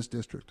in this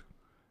district?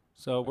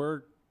 So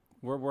we're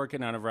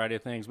working on a variety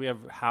of things. We have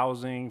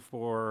housing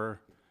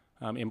for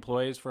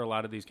employees for a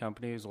lot of these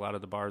companies, a lot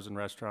of the bars and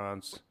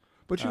restaurants.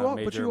 But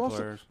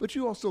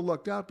you also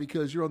lucked out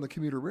because you're on the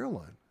commuter rail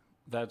line.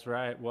 That's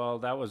right. Well,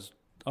 that was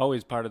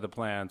always part of the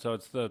plan. So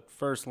it's the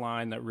first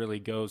line that really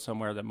goes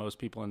somewhere that most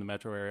people in the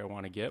metro area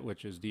want to get,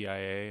 which is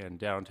DIA and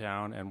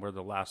downtown, and we're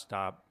the last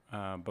stop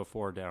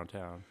before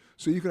downtown.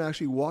 So you can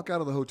actually walk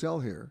out of the hotel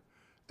here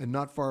and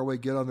not far away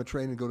get on the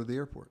train and go to the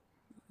airport.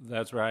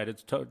 That's right.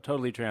 It's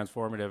totally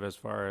transformative as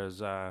far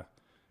as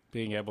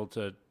being able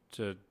to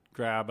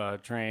grab a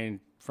train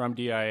from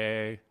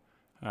DIA,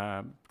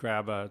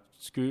 grab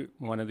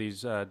one of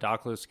these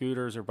dockless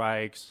scooters or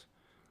bikes,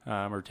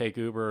 or take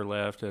Uber or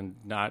Lyft and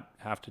not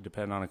have to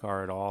depend on a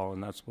car at all.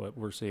 And that's what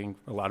we're seeing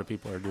a lot of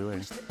people are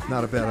doing.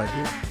 Not a bad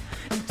idea.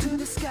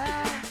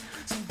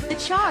 The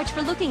charge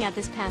for looking at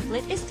this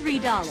pamphlet is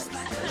 $3.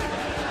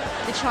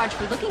 The charge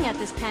for looking at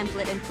this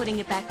pamphlet and putting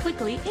it back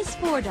quickly is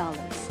 $4.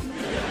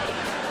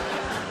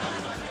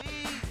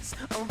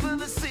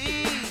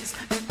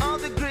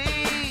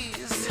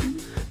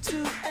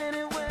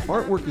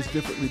 Artwork is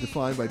differently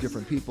defined by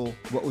different people.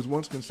 What was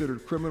once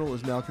considered criminal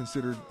is now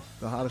considered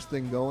the hottest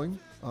thing going.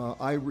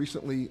 I've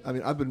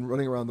been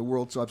running around the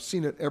world, so I've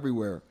seen it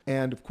everywhere.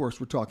 And of course,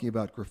 we're talking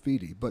about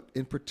graffiti. But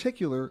in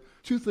particular,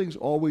 two things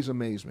always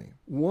amaze me.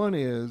 One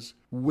is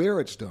where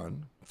it's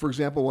done. For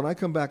example, when I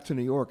come back to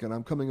New York and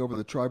I'm coming over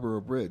the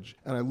Triborough Bridge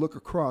and I look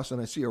across and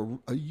I see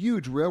a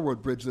huge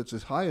railroad bridge that's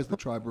as high as the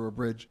Triborough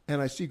Bridge,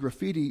 and I see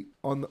graffiti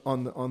on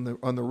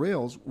the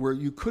rails where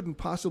you couldn't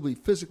possibly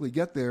physically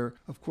get there.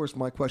 Of course,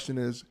 my question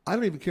is, I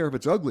don't even care if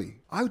it's ugly.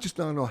 I just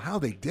don't know how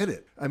they did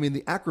it. I mean,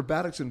 the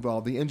acrobatics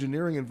involved, the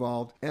engineering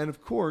involved, and of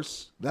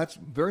course, that's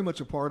very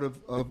much a part of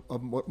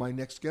what my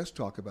next guests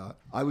talk about.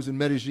 I was in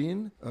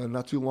Medellin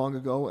not too long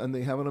ago, and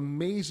they have an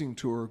amazing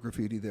tour of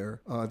graffiti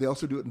there. They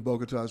also do it in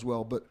Bogota as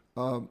well, but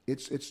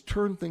it's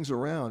turned things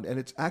around, and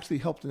it's actually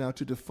helped now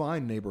to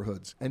define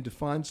neighborhoods and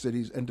define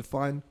cities and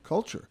define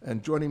culture.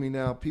 And joining me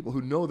now, people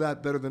who know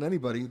that better than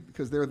anybody,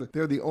 because they're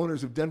the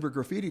owners of Denver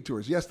Graffiti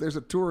Tours. Yes, there's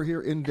a tour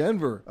here in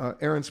Denver.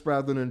 Aaron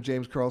Spradlin and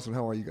James Carlson,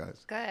 how are you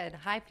guys? Good.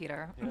 Hi,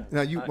 Peter. Yeah.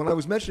 Now, when I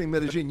was mentioning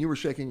Medellin, you were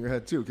shaking your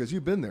head too, because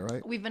you've been there,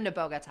 right? We've been to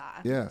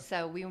Bogota. Yeah.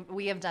 So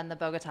we have done the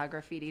Bogota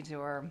Graffiti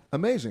Tour.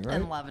 Amazing, right?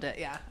 And loved it,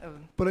 yeah.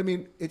 But I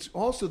mean, it's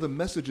also the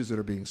messages that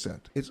are being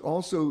sent. It's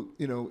also,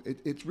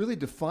 it's really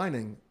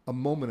defining a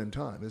moment in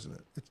time, isn't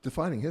it? It's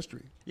defining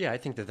history. Yeah, I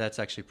think that's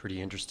actually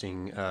pretty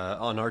interesting.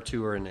 On our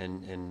tour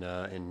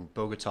in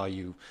Bogota,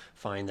 you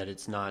find that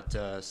it's not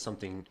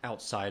something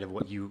outside of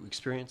what you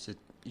experience.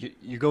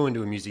 You go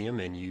into a museum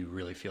and you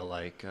really feel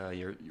like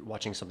you're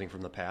watching something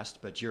from the past,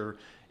 but you're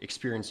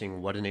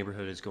experiencing what a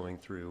neighborhood is going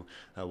through,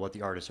 what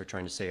the artists are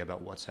trying to say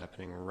about what's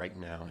happening right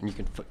now. And you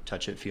can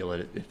touch it, feel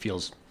it. It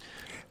feels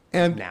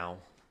and now.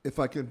 If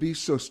I can be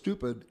so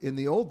stupid, in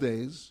the old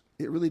days,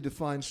 it really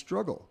defined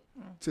struggle.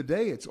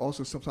 Today, it's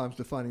also sometimes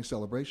defining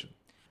celebration.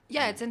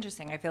 Yeah, it's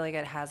interesting. I feel like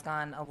it has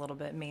gone a little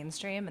bit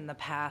mainstream. In the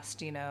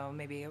past,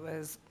 maybe it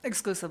was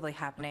exclusively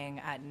happening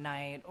at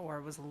night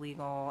or was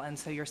illegal. And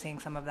so you're seeing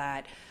some of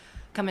that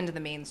come into the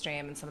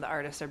mainstream, and some of the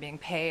artists are being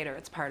paid, or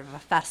it's part of a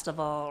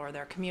festival, or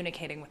they're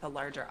communicating with a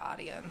larger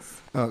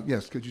audience.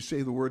 Yes, could you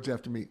say the words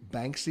after me?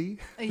 Banksy?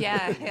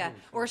 Yeah.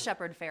 Or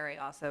Shepard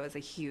Fairey also is a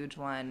huge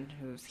one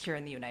who's here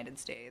in the United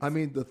States. I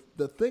mean,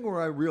 the thing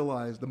where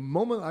the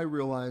moment I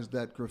realized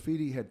that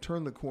graffiti had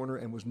turned the corner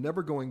and was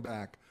never going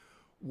back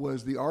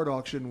was the art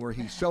auction where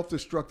he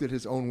self-destructed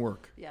his own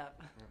work.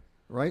 Yep.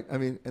 Right? I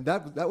mean, and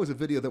that was a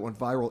video that went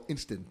viral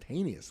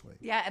instantaneously.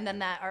 Yeah, and then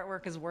that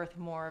artwork is worth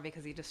more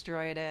because he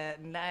destroyed it.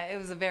 And it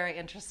was a very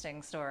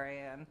interesting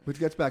story. Which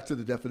gets back to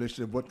the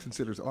definition of what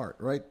considers art,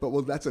 right?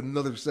 But that's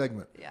another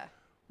segment. Yeah.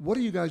 What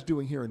are you guys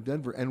doing here in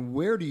Denver, and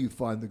where do you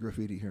find the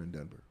graffiti here in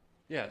Denver?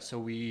 Yeah, so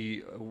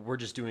we're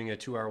just doing a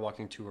 2-hour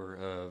walking tour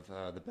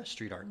of the best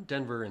street art in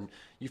Denver, and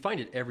you find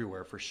it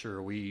everywhere for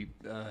sure. We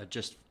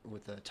just,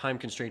 with the time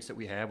constraints that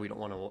we have, we don't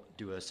want to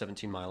do a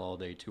 17-mile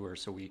all-day tour,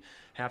 so we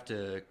have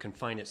to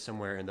confine it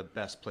somewhere, and the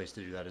best place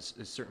to do that is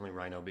certainly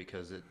Rhino,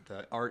 because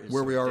the art is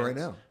where so we are dense right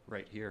now.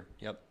 Right here,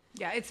 yep.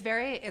 Yeah, it's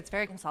very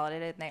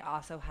consolidated, and they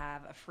also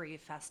have a free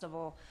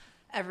festival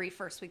every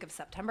first week of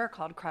September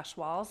called Crush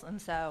Walls, and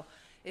so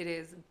it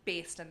is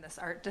based in this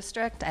art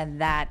district,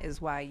 and that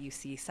is why you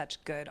see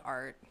such good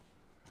art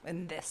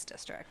in this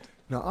district.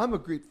 Now, I'm a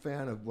great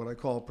fan of what I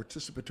call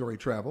participatory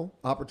travel.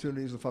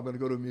 Opportunities, if I'm going to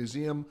go to a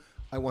museum,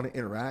 I want to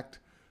interact.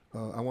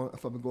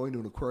 If I'm going to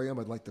an aquarium,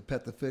 I'd like to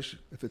pet the fish,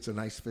 if it's a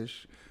nice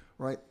fish,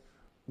 right?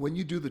 When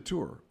you do the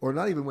tour, or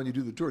not even when you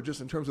do the tour,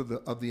 just in terms of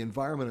the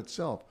environment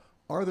itself,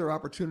 are there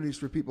opportunities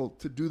for people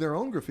to do their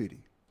own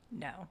graffiti?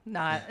 No,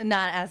 not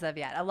as of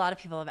yet. A lot of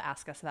people have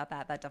asked us about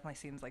that. That definitely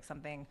seems like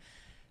something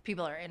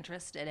people are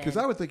interested in. Because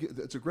I would think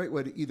it's a great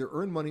way to either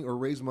earn money or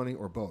raise money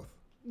or both.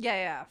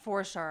 Yeah,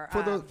 for sure.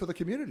 For the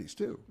communities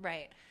too.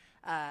 Right.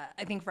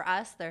 I think for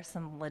us, there's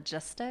some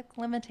logistic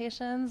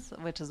limitations,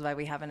 which is why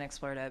we haven't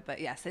explored it.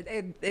 But yes,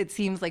 it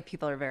seems like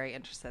people are very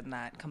interested in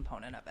that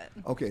component of it.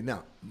 Okay,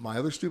 now, my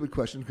other stupid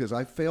question, because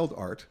I failed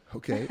art,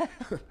 okay?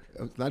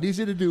 It's not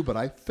easy to do, but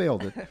I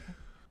failed it.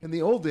 In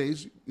the old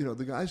days,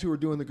 the guys who were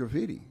doing the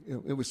graffiti,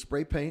 it was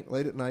spray paint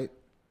late at night.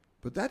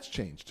 But that's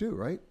changed too,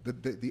 right?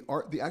 The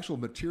art, the actual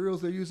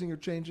materials they're using are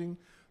changing.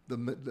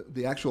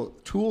 the actual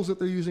tools that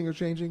they're using are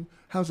changing?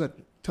 How's that?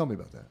 Tell me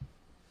about that.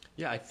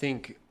 Yeah, I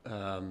think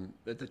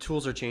that the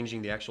tools are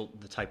changing.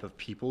 The type of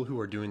people who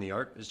are doing the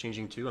art is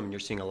changing too. I mean, you're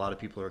seeing a lot of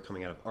people who are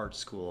coming out of art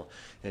school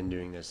and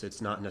doing this.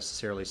 It's not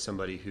necessarily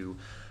somebody who.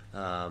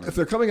 If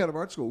they're coming out of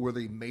art school, were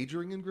they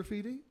majoring in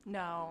graffiti?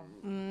 No,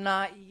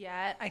 not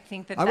yet. I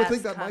think I would that's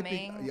think that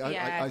coming. might be.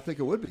 I think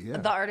it would be. Yeah.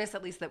 The artists,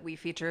 at least that we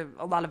feature,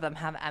 a lot of them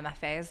have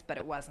MFAs, but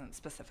it wasn't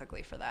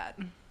specifically for that.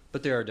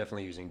 But they are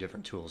definitely using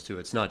different tools too.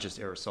 It's not just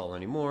aerosol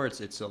anymore.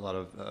 It's a lot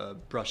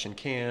of brush and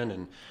can,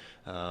 and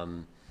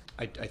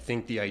I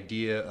think the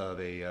idea of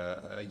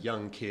a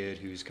young kid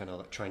who's kind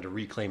of trying to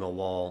reclaim a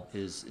wall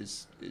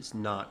is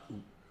not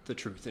the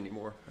truth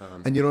anymore.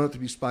 And you don't have to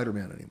be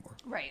Spider-Man anymore.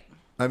 Right.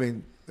 I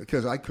mean,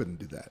 because I couldn't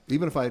do that.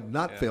 Even if I had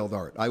not failed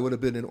art, I would have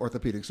been in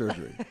orthopedic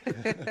surgery.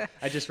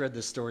 I just read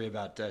this story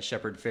about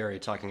Shepard Fairey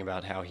talking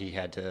about how he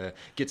had to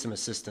get some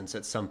assistance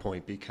at some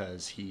point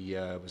because he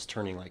was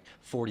turning like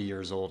 40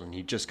 years old and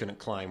he just couldn't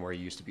climb where he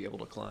used to be able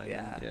to climb.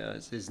 Yeah.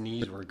 And, his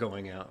knees were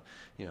going out.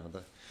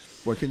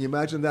 Well, can you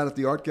imagine that at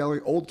the art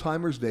gallery? Old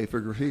Timers Day for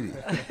graffiti.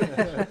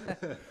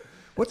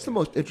 What's the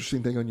most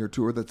interesting thing on your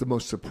tour that's the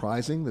most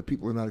surprising that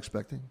people are not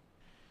expecting?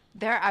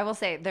 I will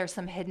say there's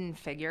some hidden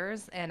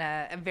figures in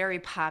a very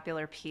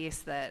popular piece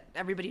that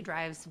everybody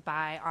drives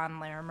by on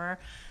Larimer,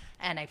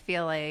 and I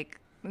feel like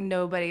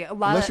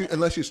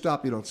unless you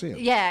stop, you don't see them.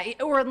 Yeah,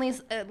 or at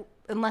least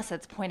unless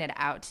it's pointed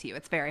out to you,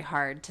 it's very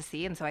hard to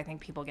see, and so I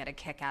think people get a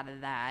kick out of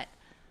that.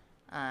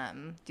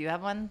 Do you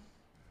have one?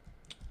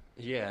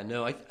 Yeah,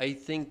 no, I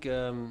think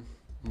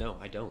no,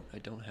 I don't. I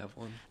don't have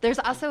one. There's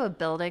also a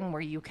building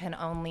where you can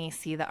only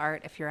see the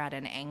art if you're at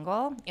an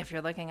angle. If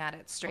you're looking at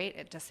it straight,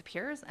 it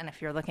disappears. And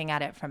if you're looking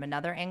at it from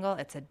another angle,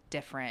 it's a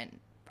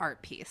different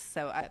art piece.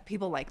 So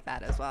people like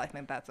that as well. I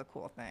think that's a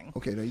cool thing.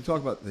 Okay, now you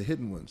talk about the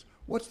hidden ones.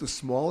 What's the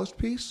smallest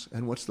piece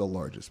and what's the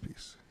largest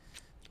piece?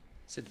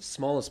 So the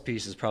smallest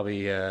piece is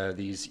probably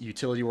these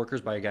utility workers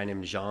by a guy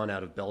named Jean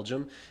out of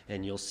Belgium,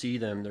 and you'll see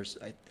them.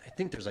 I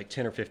think there's like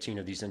 10 or 15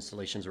 of these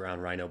installations around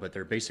Rhino, but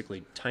they're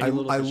basically tiny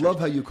little. I love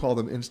how you call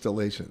them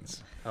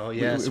installations. Oh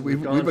yes,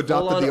 we've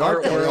adopted the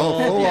art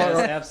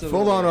world.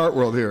 Full on art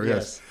world here.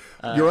 Yes,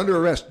 you're under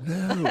arrest.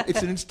 No,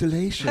 it's an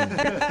installation.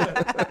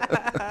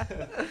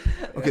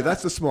 Okay,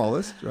 that's the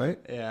smallest, right?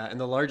 Yeah, and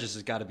the largest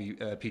has got to be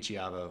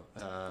Pichiavo,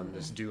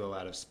 this duo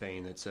out of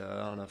Spain. That's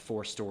on a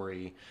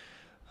four-story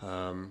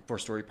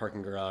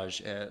parking garage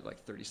at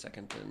like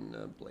 32nd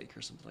and Blake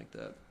or something like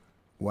that.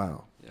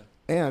 Wow. Yeah.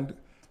 And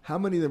how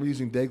many of them are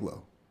using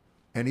Dayglow?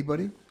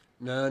 Anybody?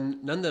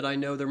 None that I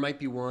know. There might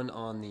be one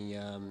on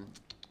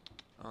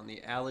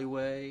the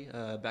alleyway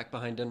back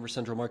behind Denver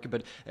Central Market,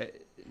 but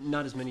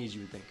not as many as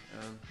you would think.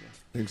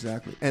 Yeah.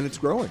 Exactly. And it's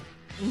growing,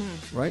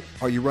 right?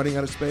 Are you running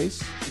out of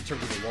space? In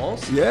terms of the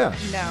walls? Yeah.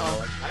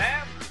 No.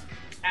 Hello?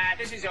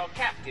 This is your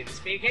captain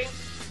speaking.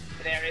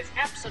 There is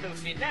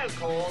absolutely no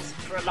cause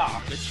for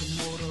alarm. Get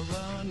your motor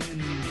running.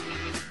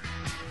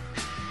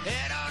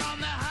 Head out on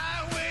the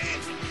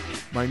highway.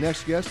 My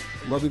next guest,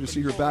 lovely to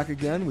see her back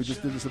again. We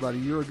just did this about a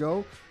year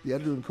ago. The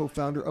editor and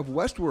co-founder of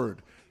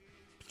Westward,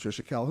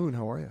 Patricia Calhoun.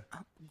 How are you?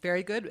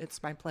 Very good.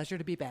 It's my pleasure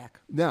to be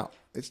back. Now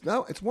it's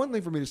one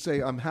thing for me to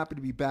say I'm happy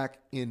to be back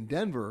in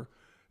Denver.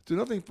 It's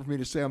another thing for me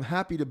to say I'm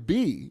happy to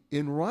be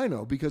in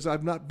Rhino because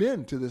I've not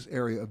been to this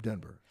area of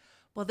Denver.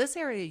 Well, this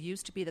area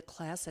used to be the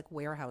classic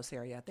warehouse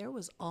area. There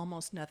was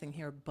almost nothing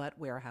here but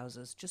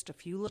warehouses, just a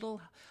few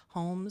little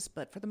homes,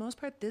 but for the most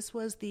part, this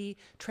was the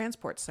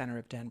transport center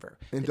of Denver.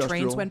 Industrial. The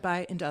trains went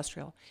by,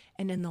 industrial.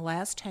 And in the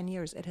last 10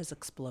 years, it has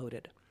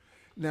exploded.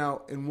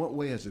 Now, in what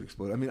way has it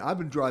exploded? I mean, I've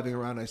been driving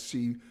around. I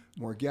see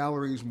more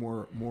galleries,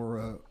 more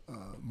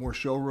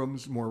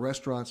showrooms, more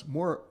restaurants,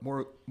 more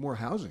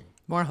housing,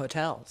 more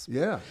hotels.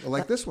 Yeah,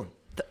 like this one.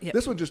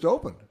 This one just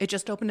opened. It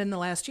just opened in the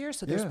last year,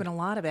 so there's been a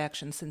lot of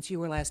action since you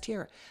were last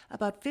here.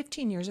 About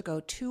 15 years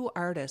ago, two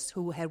artists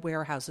who had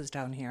warehouses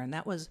down here, and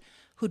that was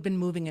who'd been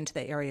moving into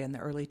the area in the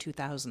early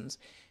 2000s,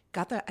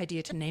 got the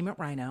idea to name it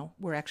Rhino.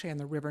 We're actually on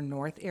the River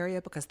North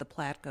area because the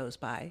Platte goes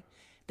by.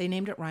 They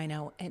named it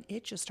Rhino, and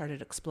it just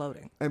started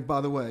exploding. And by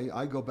the way,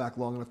 I go back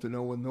long enough to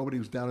know when nobody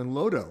was down in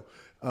Lodo.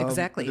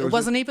 Exactly. It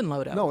wasn't even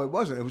Lodo. No, it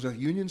wasn't. It was a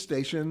Union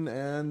Station,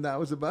 and that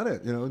was about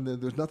it.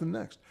 There's nothing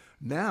next.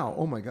 Now,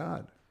 oh my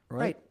God.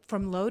 Right.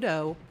 From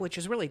Lodo, which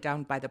is really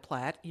down by the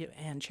Platte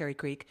and Cherry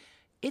Creek,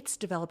 it's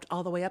developed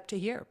all the way up to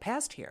here,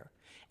 past here.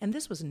 And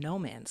this was no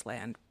man's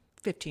land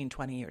 15,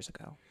 20 years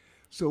ago.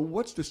 So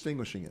what's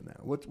distinguishing it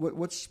now?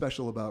 What's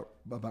special about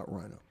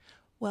Rhino?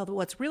 Well,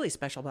 what's really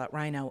special about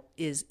Rhino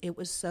is it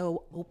was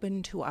so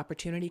open to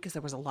opportunity because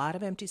there was a lot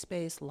of empty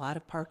space, a lot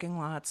of parking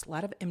lots, a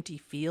lot of empty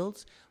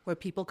fields where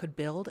people could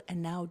build,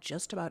 and now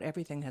just about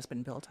everything has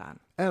been built on.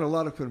 And a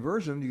lot of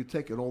conversion. You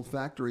take an old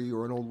factory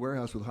or an old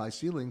warehouse with high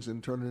ceilings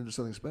and turn it into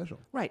something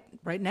special. Right.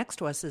 Right next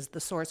to us is the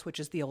Source, which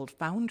is the old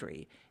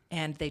foundry,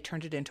 and they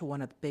turned it into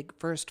one of the big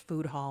first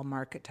food hall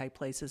market type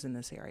places in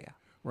this area.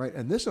 Right.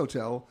 And this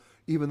hotel,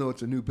 even though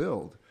it's a new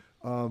build,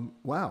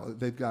 wow,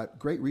 they've got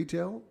great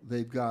retail.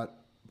 They've got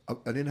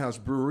an in-house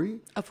brewery,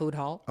 a food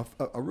hall,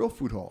 a real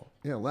food hall.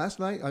 Yeah, last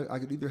night I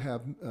could either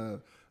have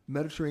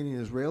Mediterranean,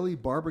 Israeli,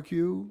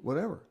 barbecue,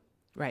 whatever.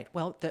 Right.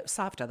 Well, the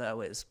Safta,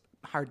 though, is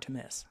hard to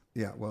miss.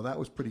 Yeah, well, that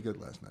was pretty good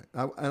last night.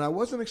 And I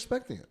wasn't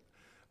expecting it.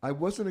 I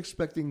wasn't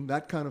expecting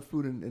that kind of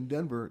food in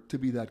Denver to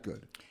be that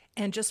good.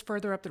 And just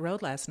further up the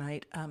road last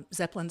night,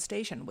 Zeppelin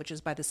Station, which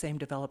is by the same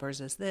developers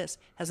as this,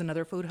 has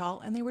another food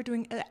hall, and they were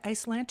doing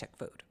Icelandic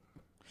food,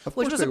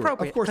 which was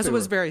appropriate because it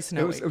was very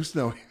snowy. It was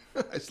snowy.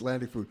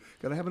 Icelandic food.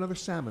 Can I have another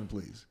salmon,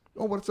 please?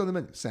 Oh, what's on the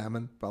menu?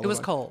 Salmon. It was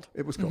cold.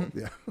 It was cold,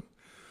 yeah.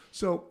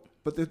 So,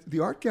 but the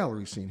art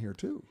gallery scene here,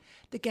 too.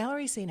 The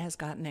gallery scene has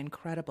gotten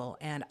incredible,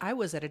 and I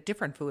was at a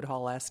different food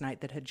hall last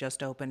night that had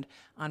just opened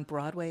on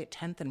Broadway, at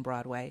 10th and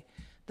Broadway,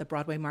 the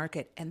Broadway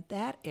Market, and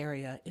that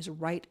area is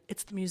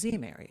it's the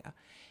museum area.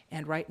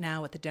 And right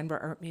now at the Denver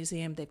Art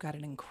Museum, they've got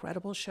an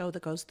incredible show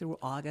that goes through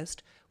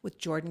August with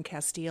Jordan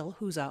Castile,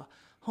 who's a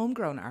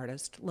homegrown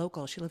artist,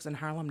 local. She lives in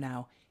Harlem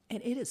now,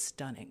 and it is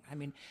stunning. I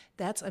mean,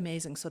 that's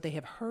amazing. So they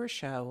have her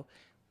show.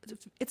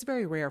 It's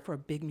very rare for a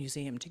big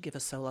museum to give a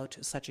solo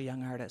to such a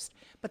young artist.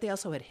 But they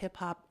also had hip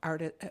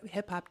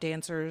hop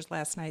dancers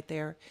last night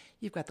there.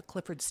 You've got the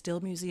Clifford Still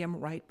Museum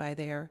right by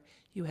there.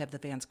 You have the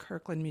Vance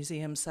Kirkland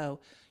Museum. So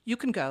you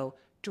can go,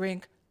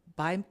 drink,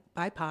 buy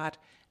pot,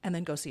 and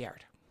then go see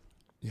art.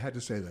 You had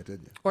to say that,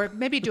 didn't you? Or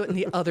maybe do it in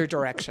the other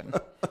direction.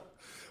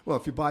 Well,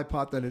 if you buy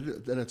pot,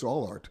 then it's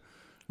all art.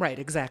 Right,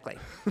 exactly.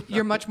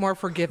 You're much more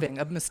forgiving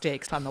of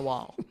mistakes on the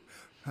wall.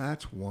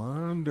 That's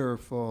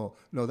wonderful.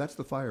 No, that's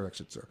the fire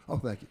exit, sir. Oh,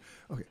 thank you.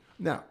 Okay.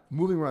 Now,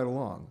 moving right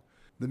along,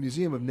 the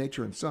Museum of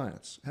Nature and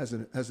Science has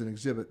an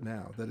exhibit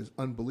now that is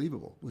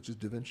unbelievable, which is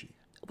Da Vinci.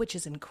 Which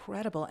is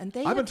incredible. And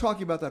I've been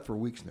talking about that for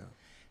weeks now.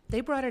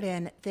 They brought it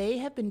in. They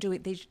have been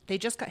doing, they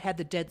just had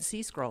the Dead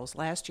Sea Scrolls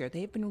last year.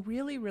 They've been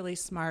really, really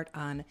smart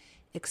on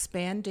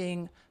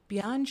expanding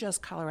beyond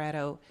just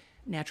Colorado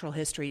natural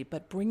history,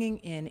 but bringing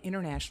in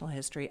international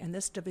history. And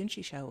this Da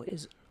Vinci show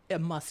is a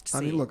must-see.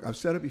 I mean, look, I've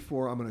said it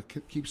before. I'm going to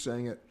keep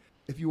saying it.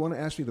 If you want to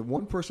ask me the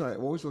one person I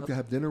always look to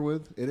have dinner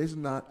with, it is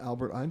not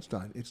Albert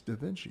Einstein. It's Da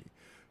Vinci.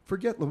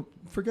 Forget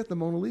the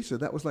Mona Lisa.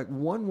 That was like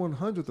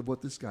 1/100th of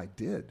what this guy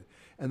did.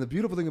 And the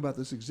beautiful thing about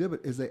this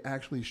exhibit is they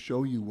actually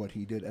show you what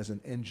he did as an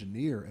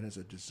engineer and as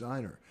a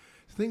designer.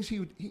 Things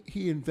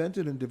he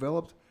invented and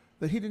developed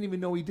that he didn't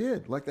even know he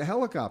did, like the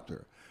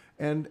helicopter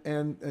and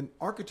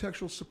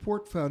architectural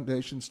support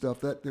foundation stuff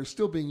that they're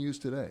still being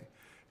used today.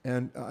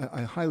 And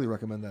I highly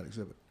recommend that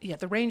exhibit. Yeah,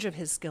 the range of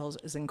his skills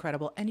is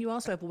incredible. And you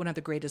also have one of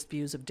the greatest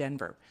views of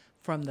Denver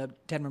from the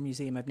Denver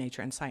Museum of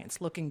Nature and Science,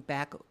 looking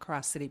back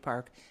across City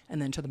Park and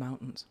then to the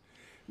mountains.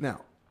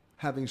 Now,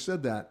 having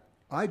said that,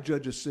 I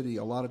judge a city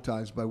a lot of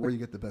times by where you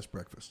get the best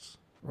breakfasts,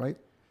 right?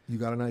 You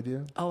got an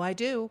idea? Oh, I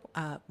do.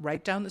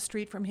 Right down the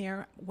street from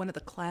here, one of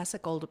the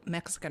classic old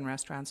Mexican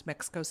restaurants,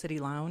 Mexico City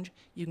Lounge.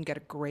 You can get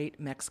a great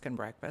Mexican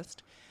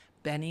breakfast.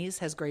 Benny's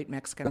has great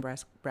Mexican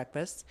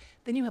breakfasts.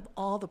 Then you have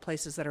all the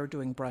places that are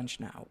doing brunch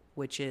now,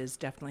 which is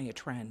definitely a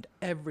trend.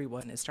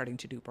 Everyone is starting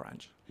to do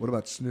brunch. What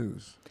about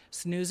Snooze?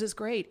 Snooze is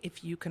great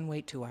if you can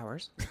wait 2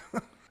 hours.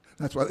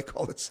 That's why they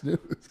call it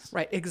Snooze.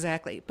 Right,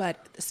 exactly.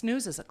 But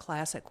Snooze is a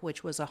classic,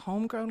 which was a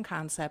homegrown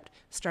concept,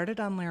 started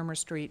on Larimer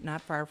Street,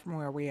 not far from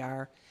where we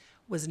are,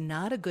 was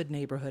not a good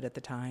neighborhood at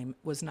the time,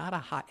 was not a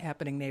hot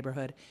happening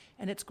neighborhood,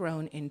 and it's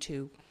grown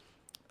into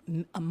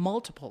a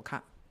multiple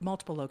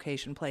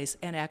location place,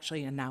 and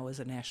actually now is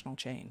a national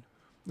chain.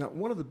 Now,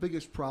 one of the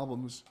biggest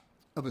problems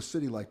of a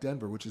city like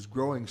Denver, which is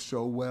growing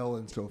so well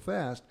and so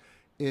fast,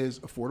 is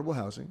affordable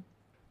housing.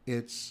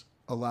 It's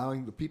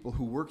allowing the people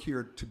who work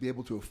here to be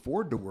able to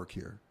afford to work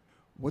here.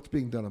 What's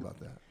being done about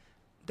that?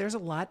 There's a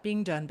lot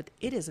being done, but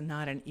it is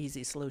not an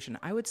easy solution.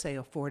 I would say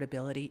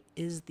affordability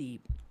is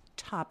the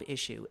top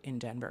issue in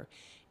Denver.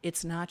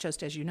 It's not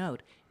just, as you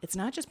note, it's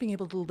not just being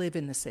able to live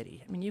in the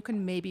city. I mean, you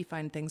can maybe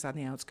find things on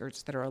the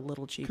outskirts that are a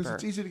little cheaper. Because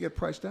it's easy to get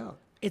priced out.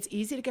 It's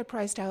easy to get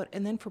priced out.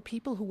 And then for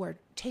people who are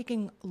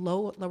taking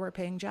lower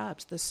paying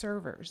jobs, the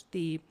servers,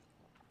 the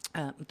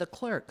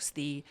clerks,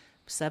 the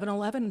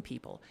 7-Eleven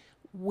people,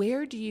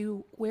 where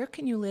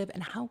can you live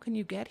and how can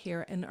you get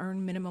here and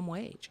earn minimum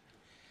wage?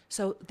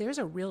 So there's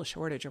a real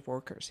shortage of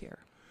workers here.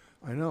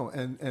 I know.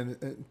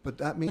 But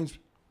that means,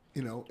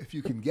 if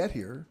you can get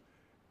here,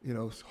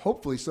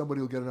 hopefully somebody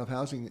will get enough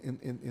housing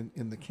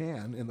in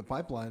the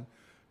pipeline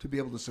to be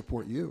able to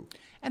support you.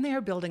 And they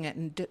are building it.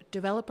 And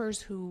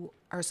developers who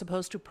are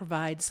supposed to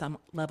provide some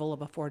level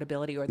of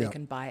affordability, or they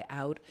can buy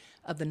out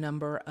of the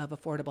number of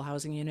affordable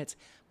housing units.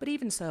 But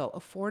even so,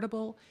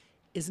 affordable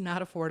is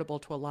not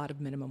affordable to a lot of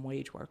minimum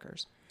wage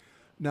workers.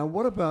 Now,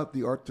 what about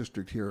the art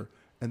district here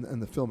and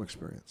the film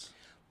experience?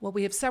 Well,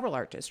 we have several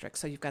art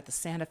districts. So you've got the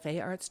Santa Fe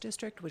Arts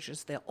District, which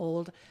is the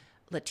old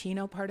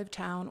Latino part of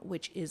town,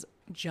 which is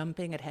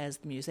jumping. It has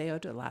the Museo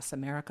de las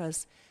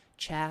Americas,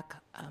 CHAC,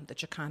 the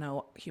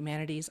Chicano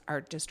Humanities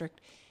Art District.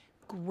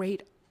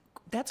 Great.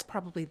 That's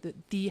probably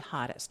the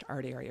hottest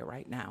art area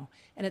right now.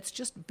 And it's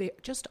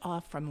just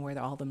off from where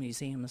all the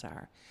museums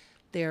are.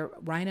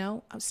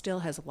 Rhino still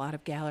has a lot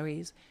of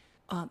galleries.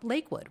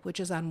 Lakewood, which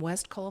is on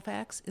West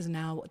Colfax, is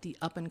now the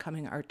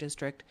up-and-coming art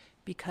district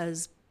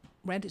because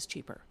rent is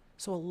cheaper.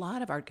 So a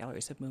lot of art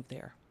galleries have moved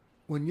there.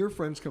 When your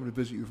friends come to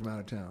visit you from out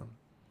of town,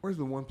 where's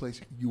the one place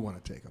you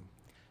want to take them?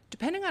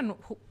 Depending on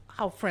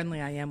how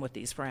friendly I am with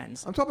these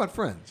friends. I'm talking about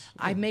friends.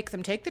 I make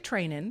them take the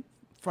train in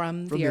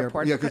from the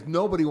airport. Yeah, because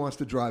nobody wants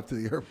to drive to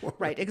the airport.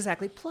 Right,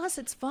 exactly. Plus,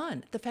 it's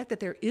fun. The fact that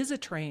there is a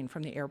train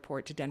from the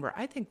airport to Denver,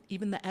 I think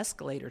even the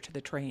escalator to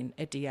the train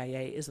at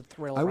DIA is a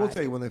thrill I will ride.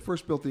 tell you, when they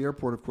first built the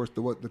airport, of course,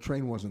 the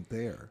train wasn't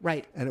there.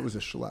 Right. And it was a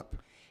schlep.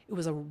 It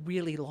was a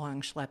really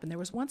long schlep, and there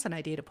was once an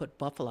idea to put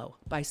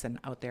bison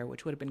out there,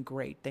 which would have been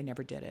great. They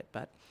never did it,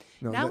 but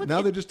No,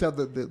 now they just have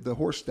the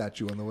horse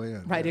statue on the way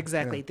in. Right, Yeah,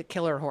 exactly, yeah. the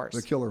killer horse.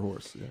 The killer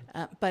horse,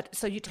 yeah. But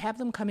so you'd have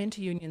them come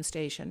into Union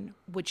Station,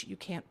 which you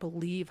can't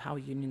believe how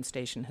Union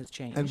Station has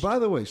changed. And by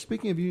the way,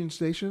 speaking of Union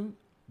Station,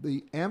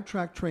 the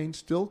Amtrak train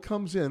still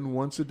comes in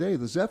once a day,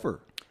 the Zephyr.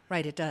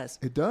 Right, it does.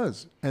 It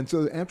does. And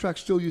so Amtrak's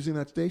still using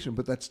that station,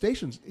 but that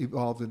station's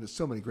evolved into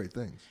so many great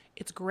things.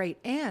 It's great.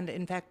 And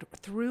in fact,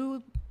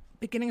 through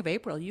beginning of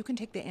April, you can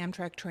take the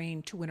Amtrak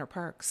train to Winter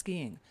Park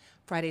skiing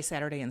Friday,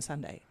 Saturday, and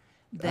Sunday.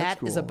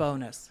 That is a cool.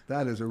 bonus.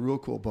 That is a real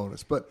cool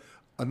bonus. But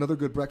another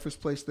good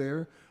breakfast place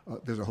there.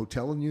 There's a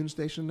hotel in Union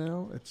Station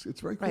now. It's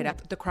very cool. Right,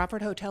 up the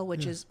Crawford Hotel,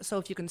 which is, so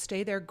if you can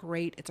stay there,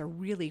 great. It's a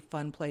really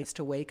fun place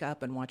to wake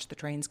up and watch the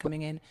trains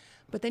coming in.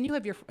 But then you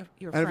have your And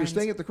friends. if you're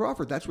staying at the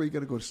Crawford, that's where you got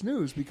to go to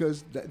snooze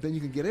because then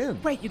you can get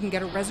in. Right, you can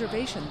get a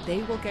reservation.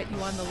 They will get you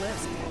on the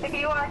list. If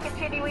you are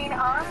continuing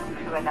on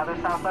to another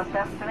Southwest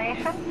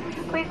destination,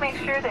 please make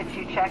sure that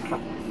you check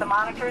the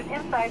monitors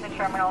inside the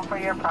terminal for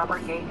your proper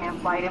gate and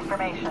flight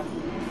information.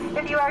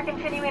 If you are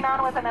continuing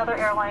on with another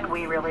airline,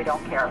 we really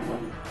don't care.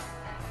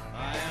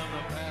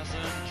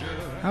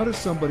 How does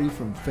somebody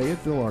from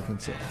Fayetteville,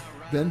 Arkansas,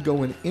 then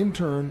go and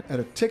intern at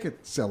a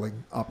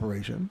ticket-selling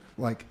operation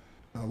like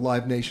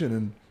Live Nation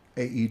and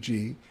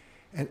AEG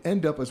and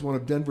end up as one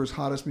of Denver's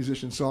hottest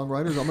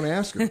musician-songwriters? I'm going to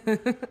ask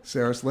her.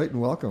 Sarah Slayton,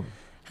 welcome.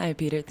 Hi,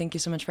 Peter. Thank you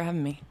so much for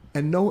having me.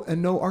 And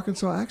no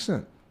Arkansas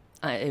accent.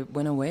 It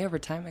went away over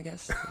time, I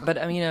guess. But,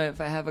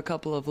 if I have a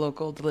couple of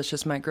local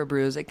delicious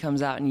microbrews, it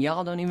comes out, and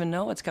y'all don't even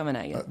know what's coming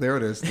at you. There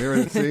it is.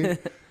 See?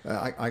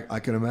 I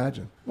can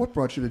imagine. What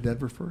brought you to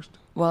Denver first?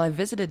 Well, I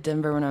visited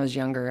Denver when I was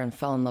younger and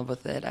fell in love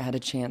with it. I had a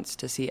chance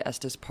to see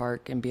Estes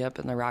Park and be up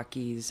in the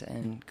Rockies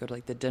and go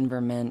to, the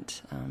Denver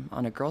Mint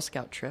on a Girl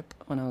Scout trip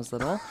when I was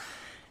little.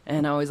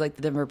 And I always liked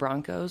the Denver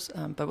Broncos.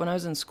 But when I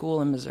was in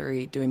school in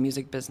Missouri doing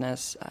music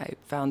business, I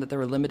found that there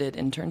were limited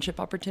internship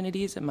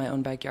opportunities in my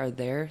own backyard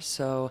there.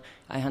 So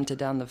I hunted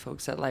down the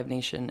folks at Live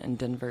Nation in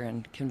Denver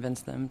and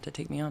convinced them to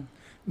take me on.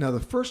 Now, the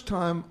first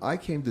time I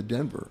came to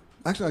Denver,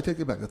 actually, I take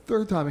it back. The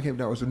third time I came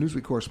down, I was a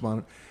Newsweek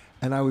correspondent,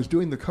 and I was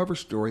doing the cover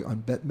story on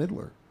Bette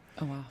Midler.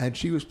 Oh, wow. And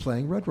she was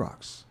playing Red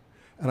Rocks.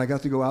 And I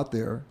got to go out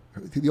there.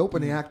 The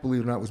opening act,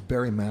 believe it or not, was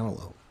Barry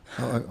Manilow.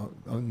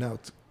 Now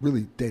it's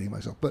really dating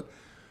myself. But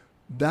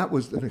that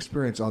was an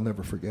experience I'll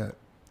never forget.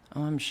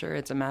 Oh, I'm sure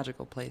it's a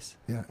magical place.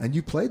 Yeah, and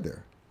you played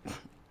there.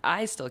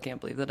 I still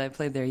can't believe that I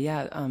played there.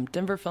 Yeah,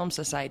 Denver Film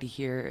Society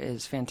here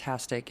is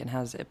fantastic and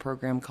has a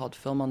program called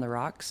Film on the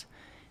Rocks,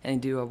 and they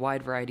do a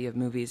wide variety of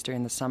movies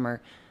during the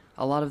summer.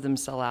 A lot of them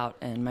sell out,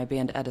 and my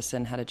band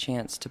Edison had a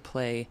chance to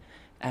play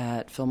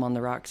at Film on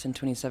the Rocks in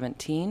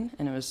 2017,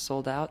 and it was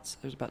sold out. So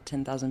there's about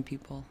 10,000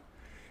 people.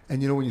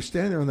 And when you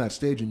stand there on that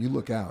stage and you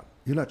look out,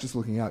 you're not just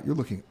looking out, you're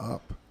looking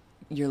up.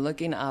 You're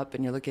looking up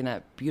and you're looking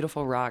at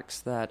beautiful rocks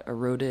that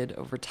eroded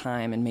over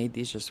time and made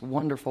these just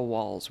wonderful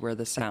walls where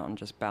the sound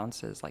just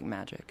bounces like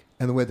magic.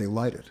 And the way they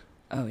light it.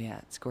 Oh, yeah,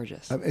 it's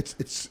gorgeous.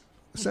 It's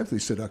essentially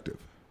seductive.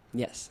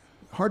 Yes.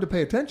 Hard to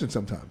pay attention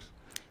sometimes.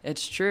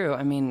 It's true.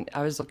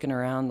 I was looking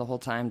around the whole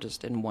time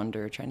just in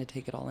wonder, trying to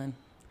take it all in.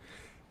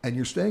 And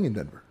you're staying in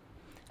Denver.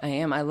 I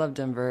am. I love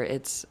Denver.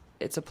 It's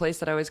a place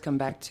that I always come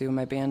back to.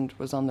 My band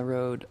was on the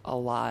road a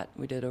lot.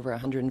 We did over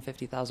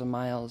 150,000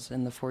 miles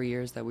in the 4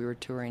 years that we were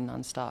touring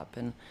nonstop.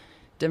 And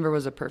Denver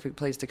was a perfect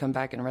place to come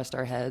back and rest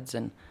our heads.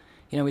 And,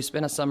 we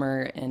spent a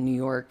summer in New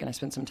York and I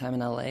spent some time in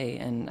LA.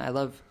 And I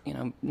love,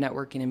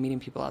 networking and meeting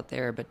people out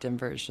there, but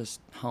Denver is just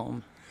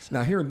home. So.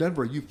 Now, here in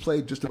Denver, you've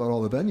played just about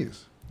all the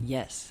venues.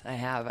 Yes, I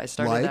have. I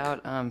started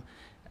out,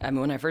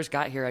 when I first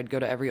got here, I'd go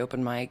to every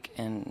open mic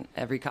and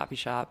every coffee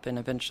shop and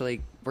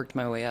eventually worked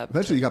my way up.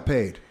 Eventually you got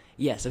paid.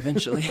 Yes,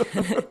 eventually.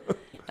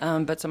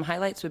 But some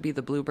highlights would be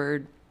the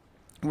Bluebird.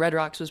 Red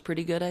Rocks was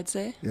pretty good, I'd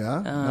say.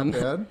 Yeah, not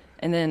bad.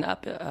 And then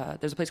up,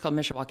 there's a place called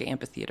Mishawaka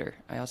Amphitheater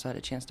I also had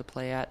a chance to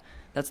play at.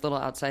 That's a little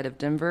outside of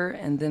Denver.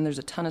 And then there's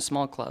a ton of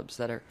small clubs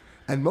that are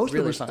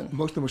really fun.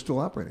 Most of them are still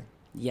operating.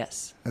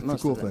 Yes. That's the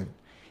cool thing.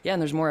 Yeah,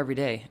 and there's more every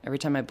day. Every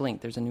time I blink,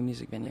 there's a new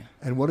music venue.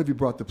 And what have you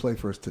brought to play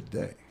for us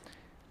today?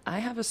 I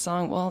have a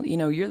song. Well,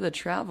 you're the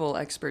travel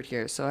expert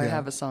here, so I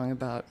have a song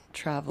about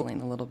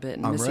traveling a little bit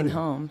and missing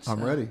home. So.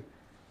 I'm ready.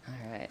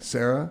 All right.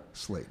 Sarah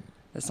Slayton.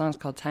 The song's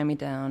called Tie Me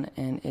Down,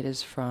 and it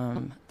is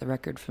from the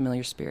record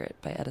Familiar Spirit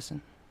by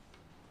Edison.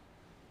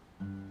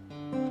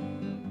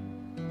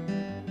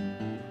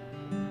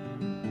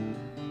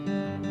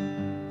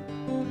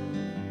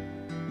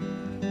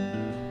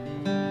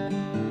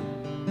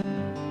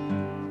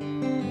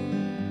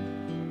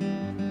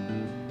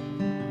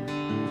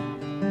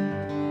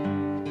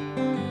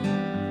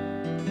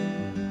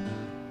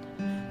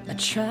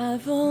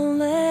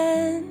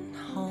 traveling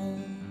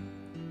home,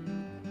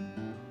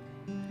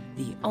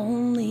 the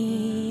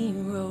only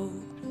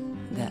road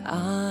that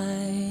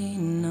I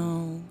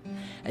know,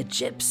 a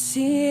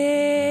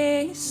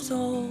gypsy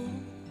soul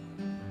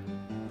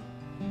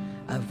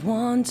of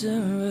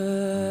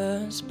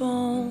wanderer's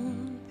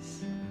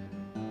bones,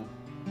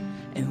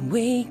 and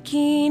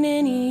waking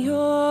in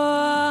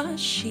your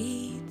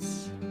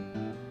sheets,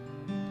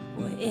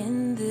 we're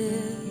in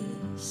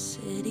this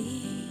city.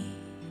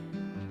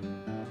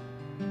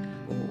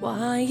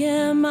 Why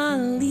am I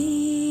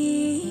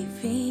leaving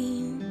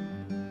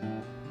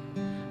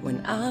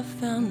when I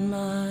found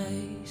my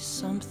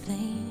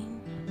something?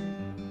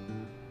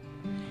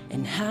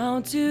 And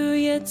how do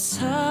you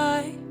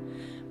tie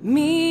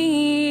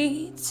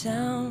me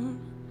down?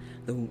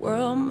 The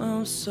world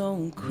moves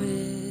so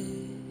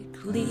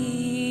quickly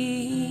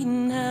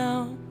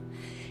now.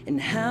 And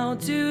how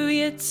do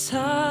you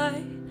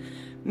tie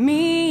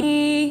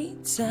me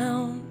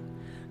down?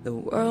 The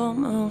world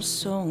moves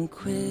so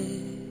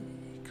quickly.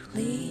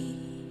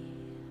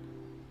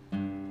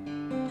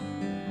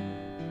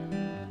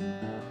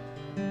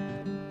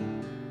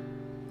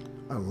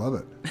 I love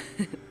it.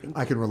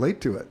 I can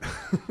relate to it.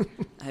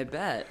 I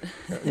bet.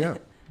 Yeah.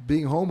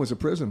 Being home was a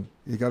prison.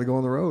 You got to go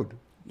on the road.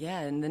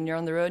 Yeah, and then you're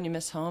on the road and you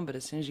miss home, but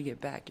as soon as you get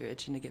back, you're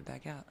itching to get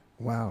back out.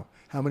 Wow.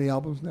 How many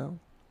albums now?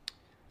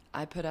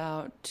 I put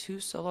out 2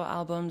 solo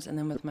albums, and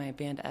then with my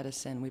band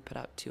Edison, we put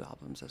out 2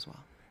 albums as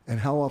well. And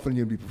how often are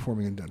you going to be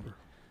performing in Denver?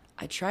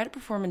 I try to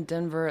perform in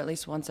Denver at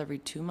least once every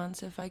 2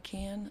 months if I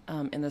can.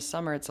 In the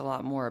summer, it's a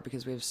lot more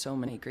because we have so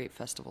many great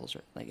festivals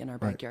like in our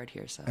backyard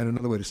here. So. And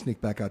another way to sneak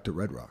back out to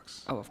Red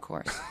Rocks. Oh, of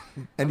course.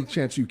 Any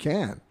chance you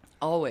can.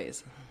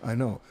 Always. I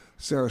know.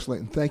 Sarah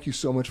Slayton, thank you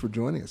so much for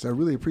joining us. I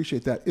really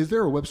appreciate that. Is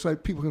there a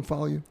website people can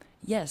follow you?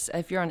 Yes.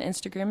 If you're on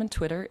Instagram and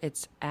Twitter,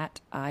 it's at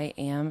I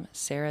am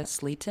Sarah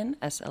Slayton,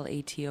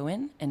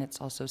 Slaton, and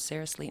it's also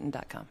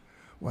sarahslayton.com.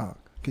 Wow.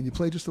 Can you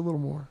play just a little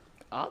more?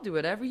 I'll do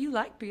whatever you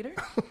like, Peter.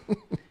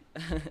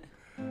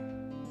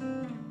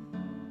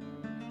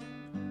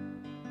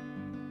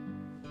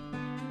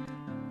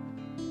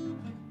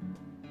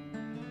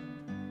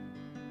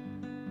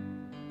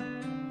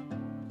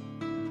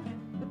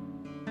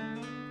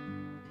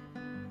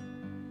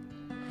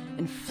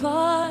 And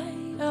fly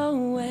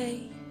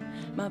away,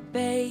 my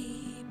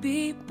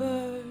baby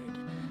bird,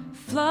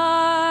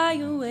 fly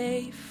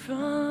away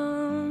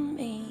from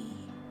me,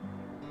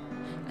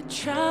 a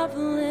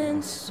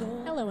traveling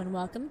soul. Hello and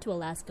welcome to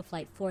Alaska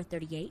Flight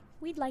 438.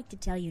 We'd like to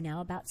tell you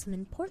now about some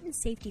important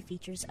safety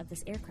features of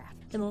this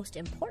aircraft. The most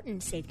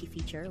important safety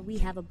feature we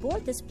have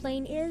aboard this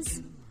plane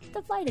is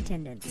the flight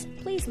attendants.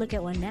 Please look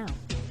at one now.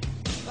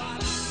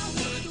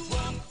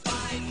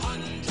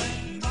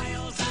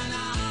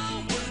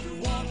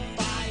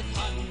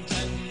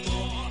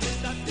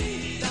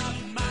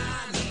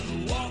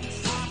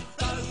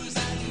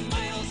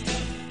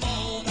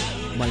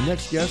 My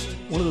next guest,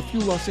 one of the few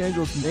Los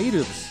Angeles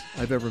natives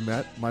I've ever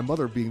met, my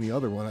mother being the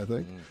other one, I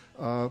think.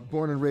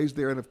 Born and raised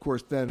there, and of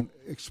course then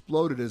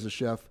exploded as a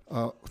chef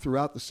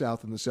throughout the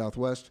South and the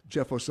Southwest.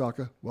 Jeff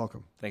Osaka,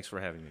 welcome. Thanks for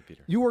having me,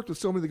 Peter. You worked with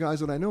so many of the guys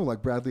that I know,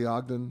 like Bradley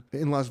Ogden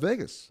in Las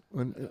Vegas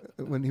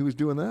when he was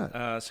doing that.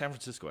 San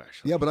Francisco,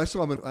 actually. Yeah, but I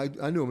saw him.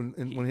 I knew him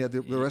when he had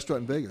the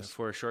restaurant in Vegas.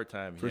 For a short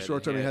time. For a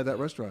short time, he had that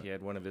restaurant. He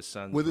had one of his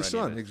sons. With his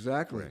son,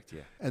 exactly. Correct,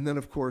 yeah. And then,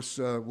 of course,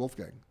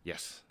 Wolfgang.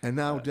 Yes. And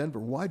now Denver.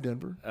 Why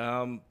Denver?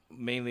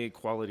 Mainly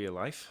quality of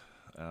life.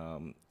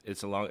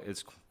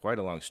 It's quite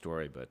a long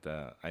story,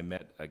 but I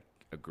met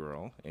a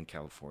girl in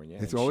California.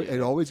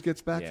 It always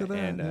gets back to that.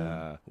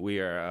 And we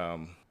are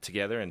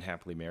together and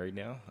happily married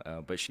now.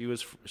 But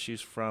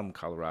she's from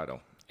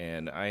Colorado,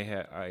 and I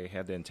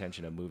had the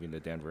intention of moving to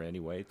Denver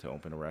anyway to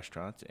open a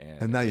restaurant.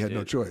 And now you had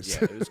no choice.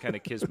 Yeah, it was kind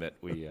of kismet.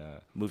 We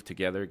moved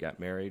together, got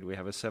married. We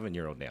have a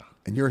 7-year-old now.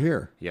 And you're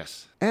here.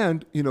 Yes.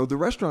 And, the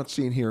restaurant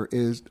scene here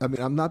is,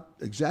 I'm not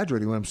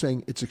exaggerating when I'm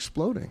saying it's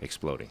exploding.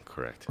 Exploding,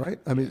 correct. Right?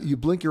 You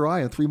blink your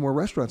eye and 3 more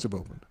restaurants have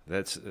opened.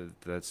 That's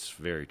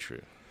very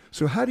true.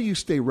 So how do you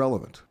stay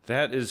relevant?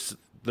 That is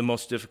the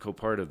most difficult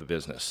part of the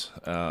business.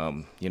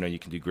 You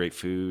can do great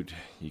food,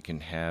 you can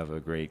have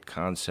a great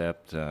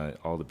concept,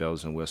 all the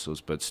bells and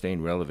whistles, but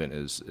staying relevant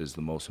is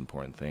the most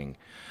important thing.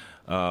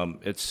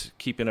 It's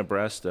keeping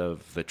abreast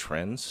of the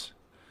trends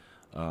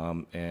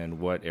and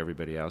what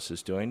everybody else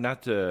is doing.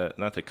 Not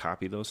to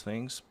copy those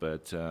things,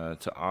 but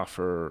to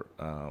offer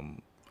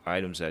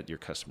items that your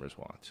customers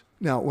want.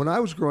 Now, when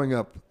I was growing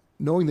up,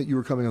 knowing that you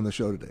were coming on the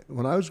show today,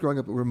 when I was growing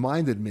up, it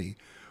reminded me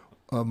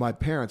my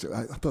parents.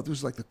 I thought this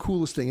was like the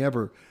coolest thing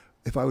ever.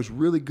 If I was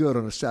really good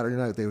on a Saturday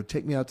night, they would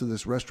take me out to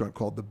this restaurant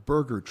called the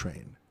Burger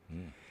Train.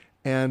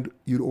 And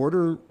you'd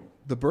order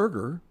the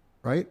burger,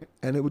 right?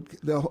 And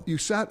you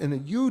sat in a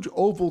huge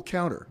oval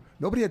counter.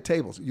 Nobody had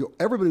tables.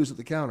 Everybody was at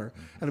the counter.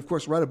 And of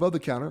course, right above the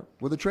counter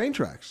were the train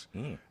tracks.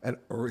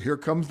 Or here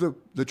comes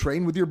the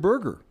train with your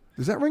burger.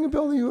 Does that ring a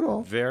bell to you at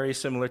all? Very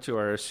similar to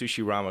our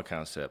sushi rama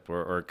concept,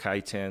 or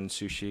kaiten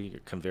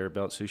sushi, conveyor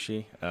belt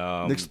sushi.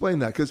 Explain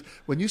that, because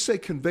when you say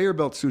conveyor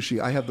belt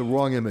sushi, I have the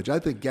wrong image. I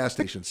think gas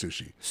station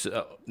sushi.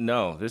 So,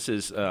 no, this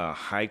is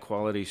high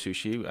quality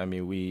sushi. I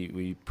mean,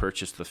 we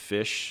purchase the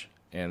fish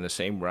and the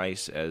same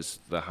rice as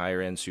the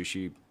higher end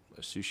sushi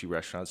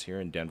restaurants here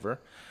in Denver,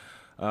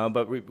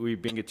 but we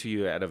bring it to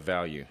you at a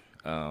value,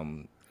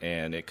 and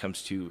it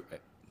comes to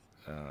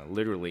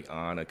literally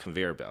on a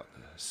conveyor belt.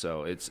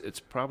 So it's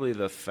probably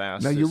the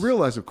fastest. Now you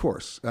realize, of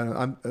course,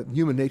 I'm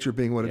human nature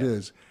being what it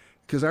is,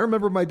 because I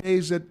remember my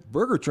days at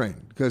Burger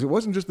Train, because it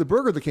wasn't just the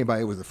burger that came by;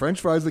 it was the French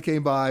fries that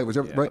came by, it was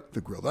right,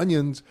 the grilled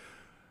onions.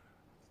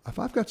 If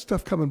I've got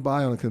stuff coming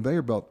by on a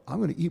conveyor belt, I'm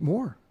going to eat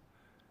more.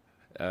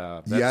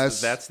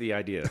 That's the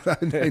idea.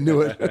 I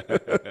knew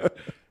it.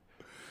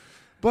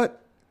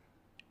 But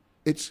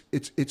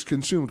it's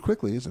consumed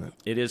quickly, isn't it?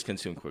 It is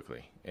consumed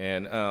quickly.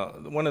 And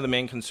one of the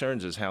main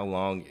concerns is how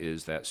long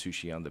is that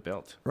sushi on the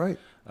belt? Right.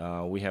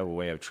 We have a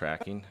way of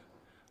tracking.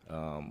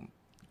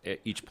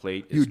 Each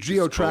plate is You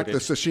geo-track the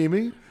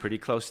sashimi? Pretty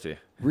close to.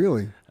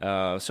 Really?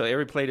 So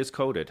every plate is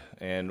coded,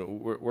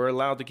 and we're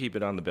allowed to keep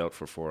it on the belt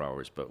for 4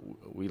 hours, but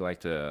we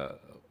like to,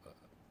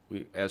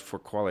 as for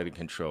quality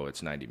control,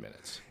 it's 90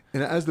 minutes.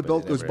 And as the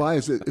belt goes by,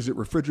 is it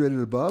refrigerated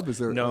above? Is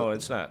there? No,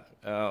 it's not.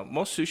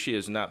 Most sushi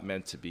is not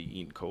meant to be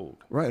eaten cold.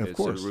 Right, of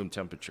course. It's at room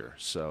temperature,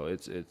 so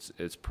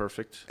it's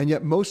perfect. And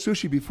yet most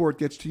sushi before it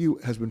gets to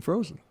you has been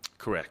frozen.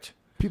 Correct.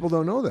 People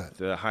don't know that.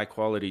 The high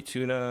quality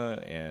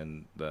tuna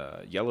and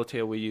the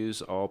yellowtail we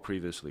use, all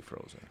previously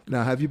frozen.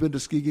 Now, have you been to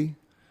Skigi?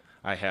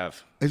 I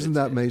have. Isn't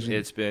that amazing?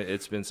 It's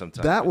been some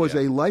time. That was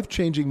a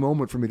life-changing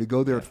moment for me to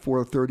go there at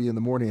 4:30 in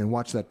the morning and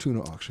watch that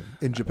tuna auction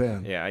in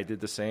Japan. Yeah, I did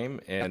the same,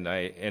 and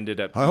I ended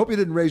up. I hope you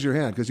didn't raise your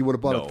hand, because you would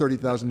have bought a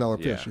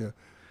 $30,000 fish. Yeah.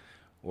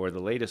 Or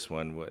the latest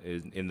one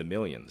is in the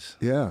millions.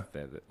 Yeah.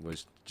 That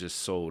was just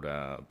sold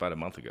about a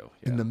month ago.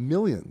 In the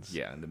millions?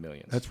 Yeah, in the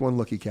millions. That's one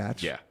lucky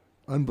catch. Yeah.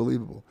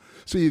 Unbelievable.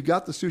 So you've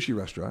got the sushi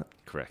restaurant.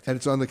 Correct. And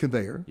it's on the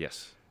conveyor.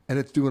 Yes. And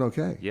it's doing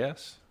okay.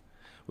 Yes.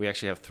 We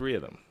actually have 3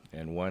 of them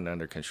and 1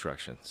 under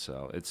construction.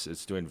 So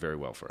it's doing very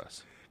well for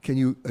us. Can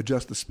you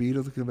adjust the speed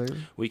of the conveyor?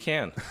 We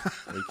can.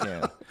 We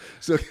can.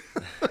 So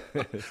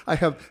I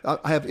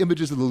have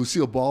images of the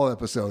Lucille Ball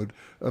episode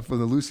from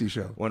the Lucy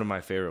Show. One of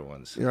my favorite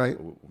ones. Right?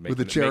 With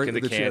the cherry,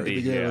 with the candy.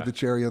 with the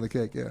cherry on the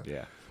cake. Yeah.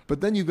 Yeah. But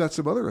then you've got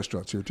some other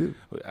restaurants here too.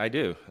 I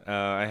do.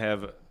 I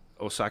have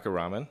Osaka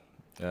Ramen,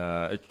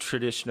 a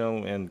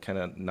traditional and kind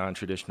of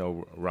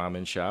non-traditional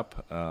ramen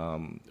shop.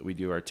 We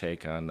do our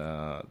take on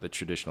the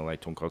traditional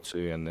like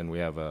tonkotsu, and then we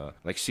have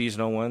like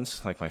seasonal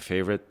ones, like my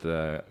favorite,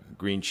 the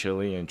green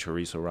chili and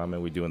chorizo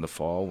ramen we do in the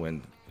fall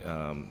when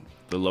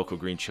the local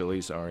green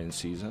chilies are in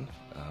season.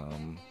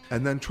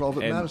 And then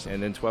 12 at Madison.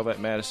 And then 12 at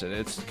Madison.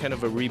 It's kind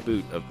of a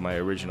reboot of my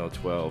original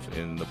 12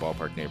 in the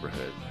Ballpark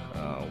neighborhood,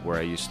 where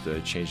I used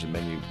to change the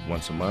menu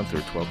once a month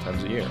or 12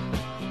 times a year.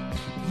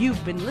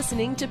 You've been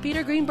listening to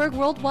Peter Greenberg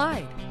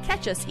Worldwide.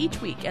 Catch us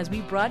each week as we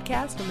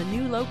broadcast from a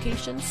new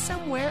location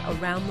somewhere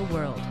around the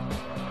world.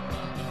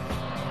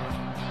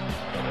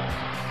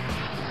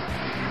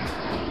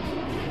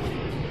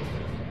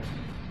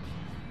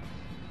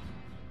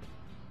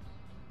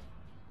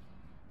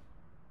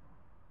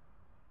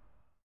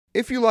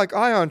 If you like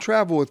Ion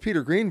Travel with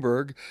Peter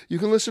Greenberg, you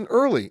can listen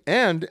early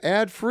and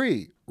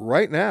ad-free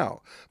right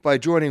now by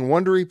joining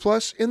Wondery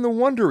Plus in the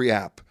Wondery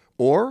app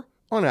or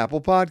on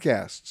Apple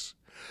Podcasts.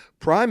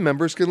 Prime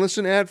members can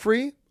listen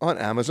ad-free on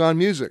Amazon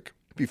Music.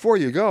 Before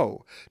you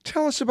go,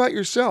 tell us about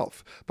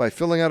yourself by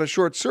filling out a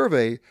short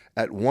survey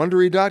at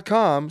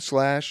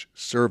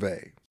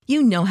Wondery.com/survey.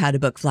 You know how to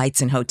book flights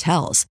and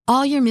hotels.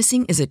 All you're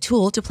missing is a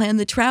tool to plan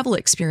the travel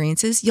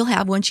experiences you'll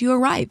have once you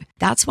arrive.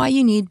 That's why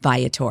you need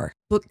Viator.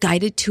 Book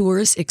guided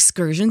tours,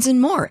 excursions,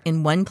 and more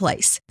in one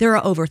place. There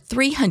are over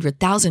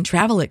 300,000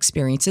 travel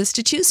experiences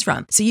to choose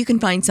from, so you can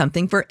find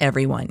something for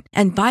everyone.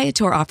 And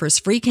Viator offers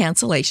free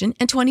cancellation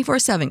and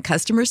 24/7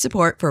 customer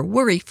support for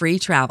worry-free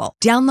travel.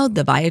 Download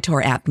the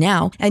Viator app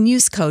now and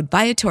use code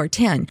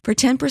Viator10 for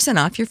 10%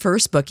 off your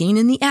first booking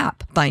in the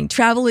app. Find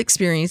travel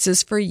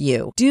experiences for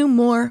you. Do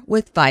more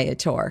with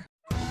Viator.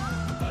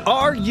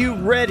 Are you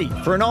ready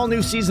for an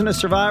all-new season of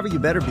Survivor? You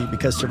better be,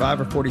 because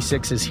Survivor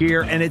 46 is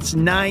here, and it's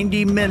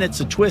 90 minutes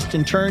of twists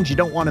and turns you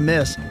don't want to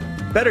miss.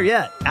 Better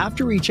yet,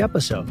 after each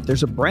episode,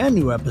 there's a brand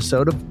new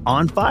episode of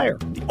On Fire,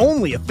 the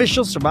only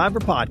official Survivor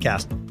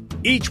podcast.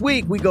 Each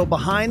week, we go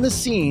behind the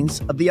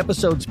scenes of the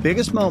episode's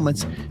biggest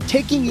moments,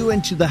 taking you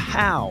into the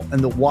how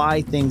and the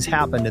why things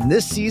happened. And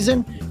this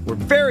season, we're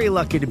very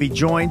lucky to be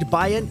joined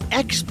by an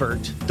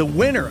expert, the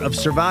winner of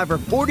Survivor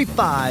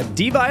 45,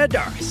 Diva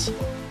Adaris.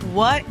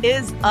 What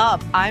is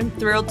up? I'm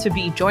thrilled to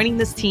be joining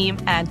this team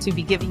and to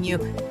be giving you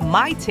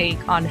my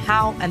take on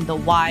how and the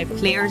why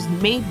players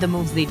made the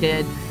moves they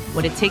did,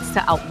 what it takes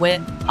to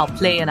outwit,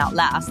 outplay, and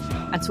outlast,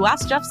 and to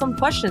ask Jeff some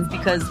questions,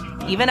 because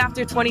even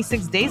after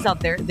 26 days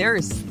out there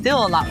is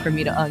still a lot for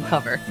me to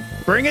uncover.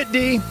 Bring it,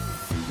 D.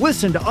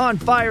 Listen to On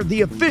Fire,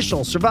 the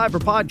official Survivor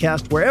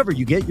podcast, wherever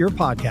you get your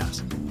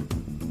podcasts.